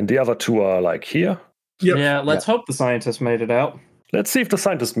 And the other 2 are like here. Yep. Yeah, let's hope the scientist made it out. Let's see if the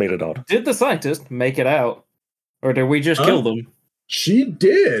scientist made it out. Did the scientist make it out? Or did we just kill them? She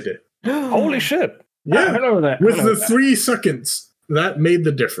did. Holy shit. Yeah. Hello there. With the 3 seconds, that made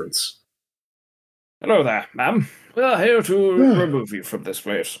the difference. Hello there, ma'am. We're here to remove you from this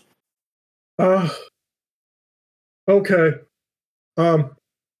place. Okay.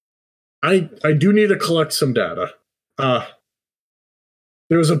 I do need to collect some data.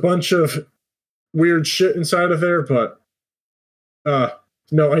 There's a bunch of weird shit inside of there, but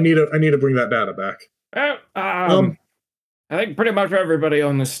no, I need to bring that data back. I think pretty much everybody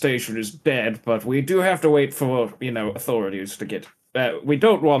on this station is dead, but we do have to wait for, authorities to get. We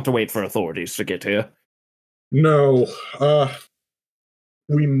don't want to wait for authorities to get here. No,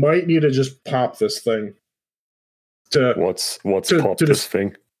 we might need to just pop this thing. What's pop this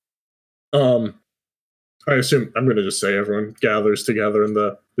thing? I assume I'm going to just say everyone gathers together in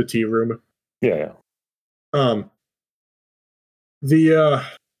the tea room. Yeah. The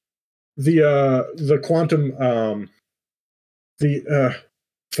quantum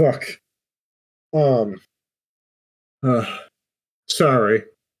sorry.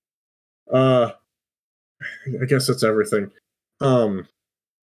 I guess that's everything. The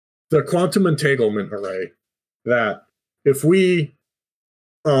quantum entanglement array, that if we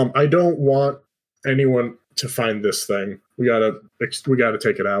I don't want anyone to find this thing. We gotta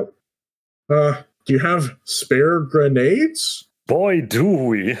take it out. Do you have spare grenades? Boy, do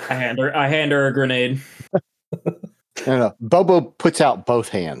we! I hand her a grenade. No. Bobo puts out both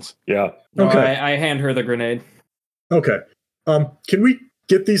hands. Yeah. No, Okay. I hand her the grenade. Okay. Can we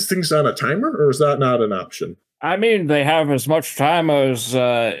get these things on a timer, or is that not an option? I mean, they have as much time as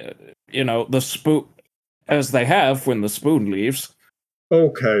the spoon as they have when the spoon leaves.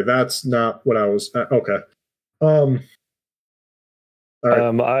 Okay, that's not what I was. Okay. All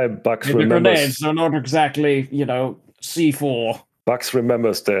right. Bucks The remembers. grenades are not exactly, C4. Bucks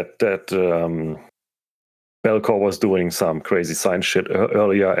remembers that Belcor was doing some crazy science shit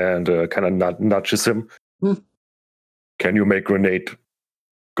earlier, and kind of nudges him. Can you make grenade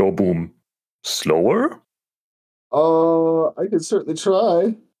go boom slower? I could certainly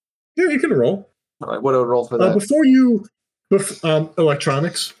try. Yeah, you can roll. All right, what do I roll for that? Before you,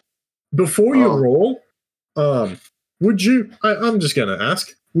 electronics. Before you roll, would you? I'm just gonna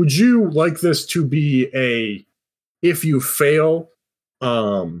ask. Would you like this to be a? If you fail,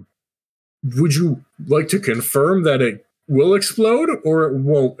 would you like to confirm that it will explode or it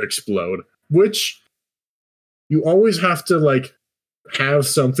won't explode? Which you always have to have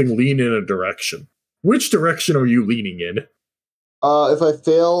something lean in a direction. Which direction are you leaning in? If I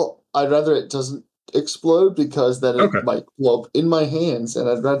fail, I'd rather it doesn't explode because then Okay. it might blow up in my hands, and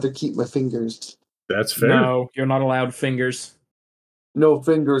I'd rather keep my fingers. That's fair. No, you're not allowed fingers. No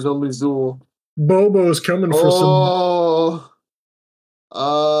fingers, only Zool. Bobo's coming for some.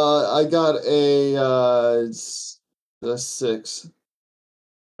 I got a 6.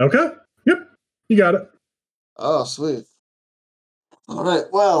 Okay. Yep. You got it. Oh, sweet. All right.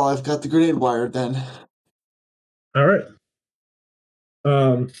 Well, I've got the grenade wired then. All right.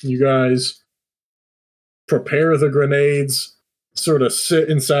 You guys prepare the grenades. Sort of sit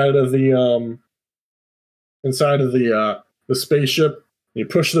inside of the spaceship. You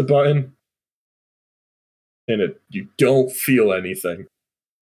push the button, and you don't feel anything.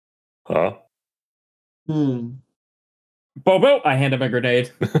 Huh? Bobo, I hand him a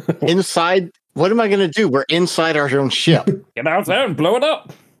grenade. Inside, what am I going to do? We're inside our own ship. Get out there and blow it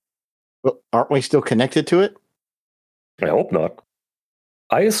up. Well, aren't we still connected to it? I hope not.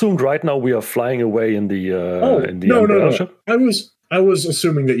 I assumed right now we are flying away in the No. umbrella ship. I was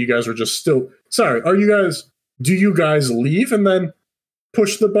assuming that you guys were just still. Sorry. Do you guys leave and then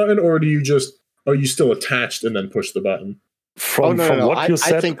push the button, or are you still attached and then push the button? From what you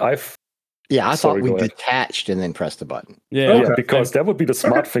said, I thought we detached and then pressed the button. Yeah, because that would be the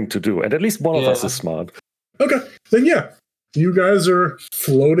smart thing to do, and at least one of us is smart. Okay, then you guys are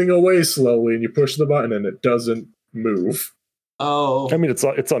floating away slowly, and you push the button, and it doesn't move. Oh, I mean, it's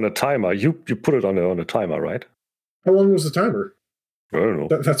on a timer. You put it on a timer, right? How long was the timer? I don't know.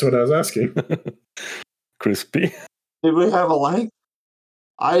 That's what I was asking. Crispy. did we have a length?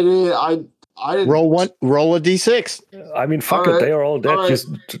 I didn't. Roll a d6. I mean, fuck All it. right. They are all dead. All right.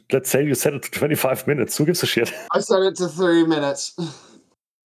 Let's say you set it to 25 minutes. Who gives a shit? I set it to 30 minutes.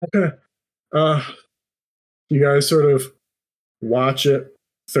 Okay. You guys sort of watch it.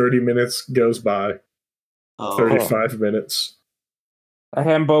 30 minutes goes by. 35 minutes. I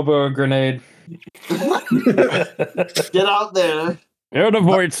hand Bobo a grenade. Get out there.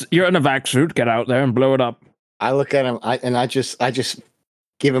 You're in a vac suit. Get out there and blow it up. I look at him, I just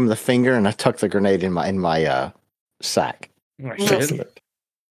give him the finger, and I tuck the grenade in my sack. Excellent.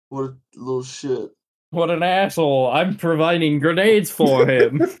 What a little shit. What an asshole. I'm providing grenades for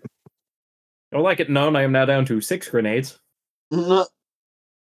him. I'd like it known I am now down to 6 grenades. Go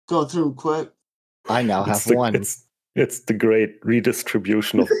through quick. I now have the, one. It's the great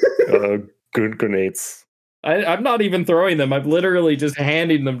redistribution of grenades. I'm not even throwing them. I'm literally just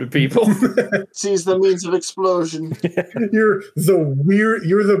handing them to people. Seize the means of explosion. You're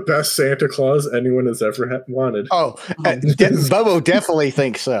the best Santa Claus anyone has ever wanted. Oh, Bobo definitely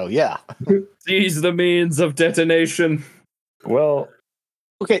thinks so. Yeah. Seize the means of detonation. Well,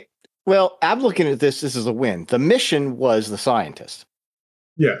 Okay. Well, I'm looking at this. This is a win. The mission was the scientist.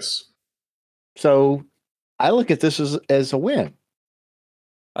 Yes. So I look at this as a win.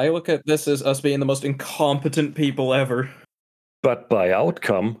 I look at this as us being the most incompetent people ever. but by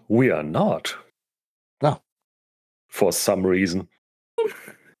outcome, we are not. No. For some reason.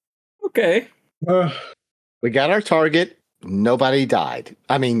 Okay. We got our target. Nobody died.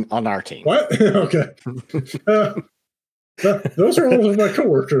 I mean, on our team. What? Okay. Those are all of my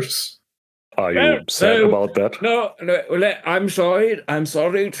coworkers. Are you sad about that? No, I'm sorry. I'm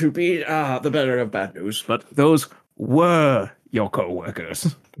sorry to be the bearer of bad news, but those were your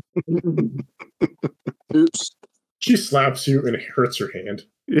co-workers. Oops. She slaps you and it hurts her hand.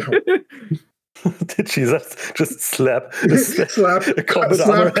 Did she just slap combat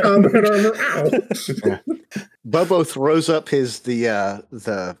armor? Ow! Yeah. Bobo throws up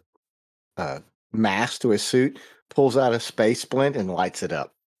the mask to his suit, pulls out a space splint, and lights it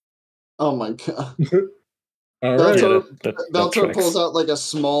up. Oh my god. All right. Beltor pulls out like a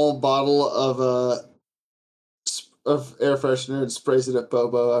small bottle of air freshener and sprays it at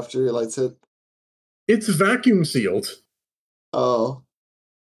Bobo after he lights it. It's vacuum sealed. Oh.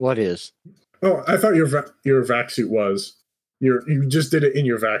 What is? Oh, I thought your vac suit was. You just did it in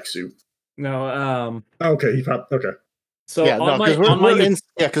your vac suit. No, Okay, he popped. Okay. So yeah,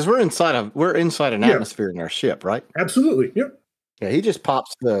 because we're inside an Yeah. atmosphere in our ship, right? Absolutely. Yep. Yeah, he just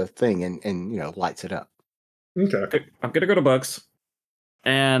pops the thing and lights it up. Okay. I'm gonna go to Bucks,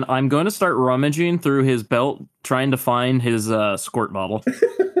 and I'm going to start rummaging through his belt, trying to find his squirt bottle.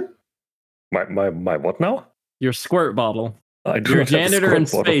 My what now? Your squirt bottle. I do You're a not have a janitor in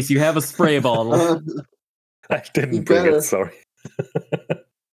squirt bottle. space. You have a spray bottle. I didn't You bring better. it. Sorry.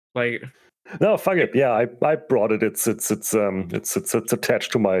 Like, No, fuck it. Yeah, I brought it. It's attached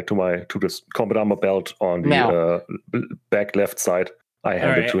to this combat armor belt on the back left side. I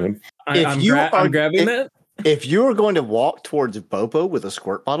handed it to him. I'm grabbing it. If you're going to walk towards Bobo with a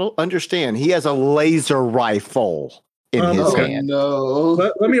squirt bottle, understand he has a laser rifle in his Oh hand. no.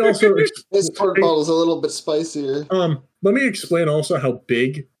 Let me also This squirt bottle's a little bit spicier. let me explain also how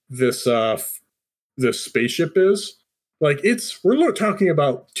big this spaceship is. Like we're talking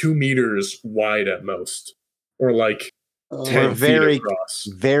about 2 meters wide at most, or like 10 very, feet across.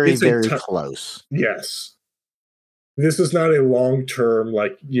 very close. Yes, this is not a long term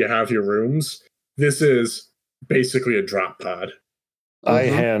like you have your rooms. This is basically a drop pod. I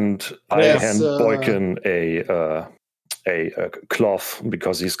hand Boykin a cloth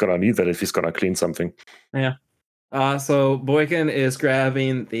because he's gonna need that if he's gonna clean something. Yeah. So Boykin is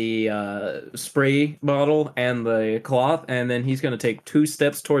grabbing the spray bottle and the cloth, and then he's going to take 2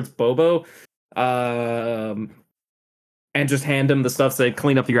 steps towards Bobo, and just hand him the stuff. Say,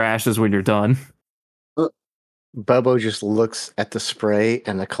 clean up your ashes when you're done. Bobo just looks at the spray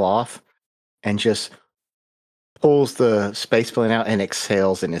and the cloth, and just pulls the space plane out and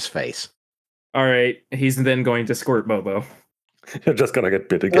exhales in his face. All right, he's then going to squirt Bobo. You're just gonna get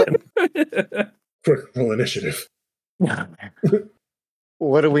bit again. Quick roll initiative.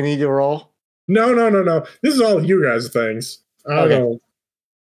 What do we need to roll? No. This is all you guys' things. I don't know.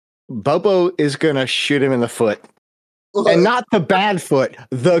 Bobo is going to shoot him in the foot. And not the bad foot,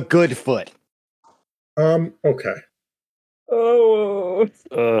 the good foot. Okay. Oh.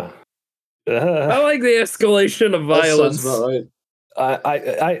 I like the escalation of violence. That sounds about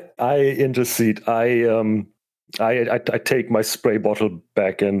right. I intercede. I take my spray bottle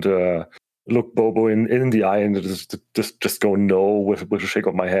back and look Bobo in the eye and just go no with a shake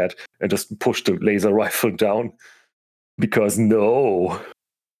of my head and just push the laser rifle down because no,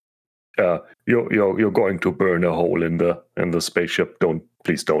 you're going to burn a hole in the spaceship.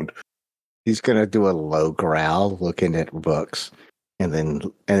 Please don't. He's gonna do a low growl, looking at Books, and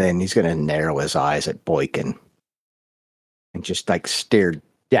then he's gonna narrow his eyes at Boykin and just like stare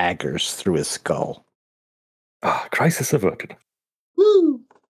daggers through his skull. Crisis averted. Woo!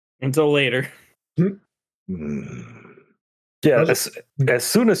 Until later. Yeah, as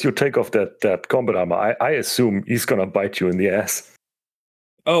soon as you take off that combat armor, I assume he's gonna bite you in the ass.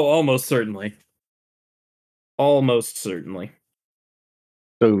 Oh, almost certainly. Almost certainly.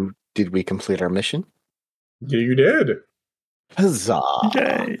 So, did we complete our mission? Yeah, you did. Huzzah!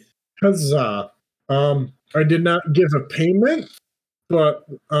 Yay! Huzzah. I did not give a payment, but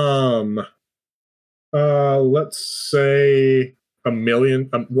Let's say 1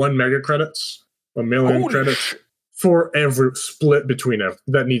 mega credits, 1 million Holy credits for every split between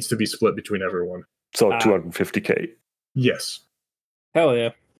that needs to be split between everyone. So 250k. Yes. Hell yeah.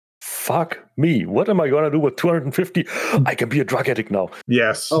 Fuck me. What am I gonna do with 250? I can be a drug addict now.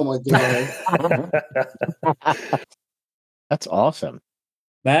 Yes. Oh my god. That's awesome.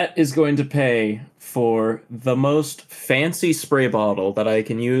 That is going to pay for the most fancy spray bottle that I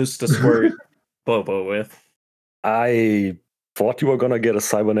can use to squirt Bobo with. I thought you were gonna get a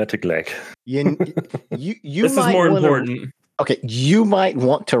cybernetic leg. You This is might more wanna- important. Okay, you might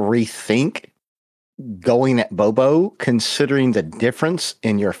want to rethink going at Bobo, considering the difference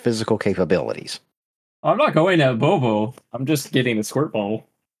in your physical capabilities. I'm not going at Bobo. I'm just getting a squirt bottle.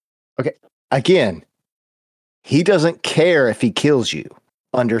 Again, he doesn't care if he kills you.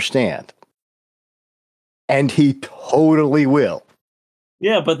 Understand? And he totally will.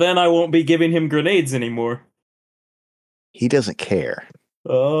 Yeah, but then I won't be giving him grenades anymore. He doesn't care.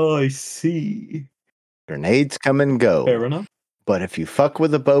 Oh, I see. Grenades come and go. Fair enough. But if you fuck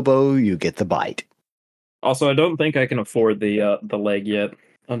with a Bobo, you get the bite. Also, I don't think I can afford the leg yet,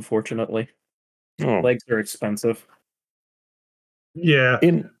 unfortunately. Oh. Legs are expensive. Yeah.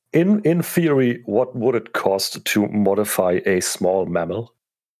 In theory, what would it cost to modify a small mammal?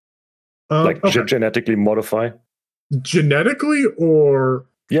 Like Okay. genetically modify? Genetically or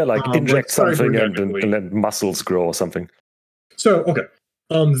Yeah, like inject like something and cybernetically? then muscles grow or something. So, okay.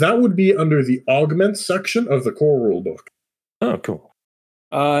 That would be under the augment section of the core rulebook. Oh, cool.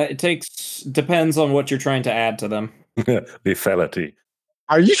 It depends on what you're trying to add to them. Lethality.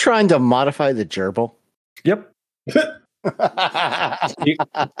 Are you trying to modify the gerbil? Yep. Do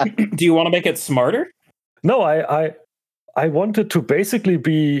you want to make it smarter? No, I wanted to basically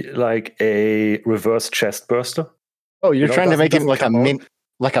be like a reverse chest burster. Oh, you're You know, trying to make him doesn't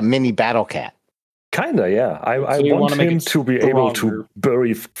like a mini battle cat. Kinda, yeah. I So you want wanna make him it to be able to stronger.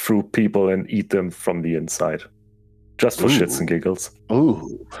 bury through people and eat them from the inside, just for shits and Ooh. giggles.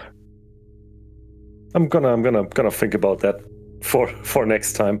 Ooh. I'm gonna think about that for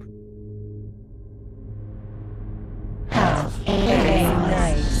next time. Have a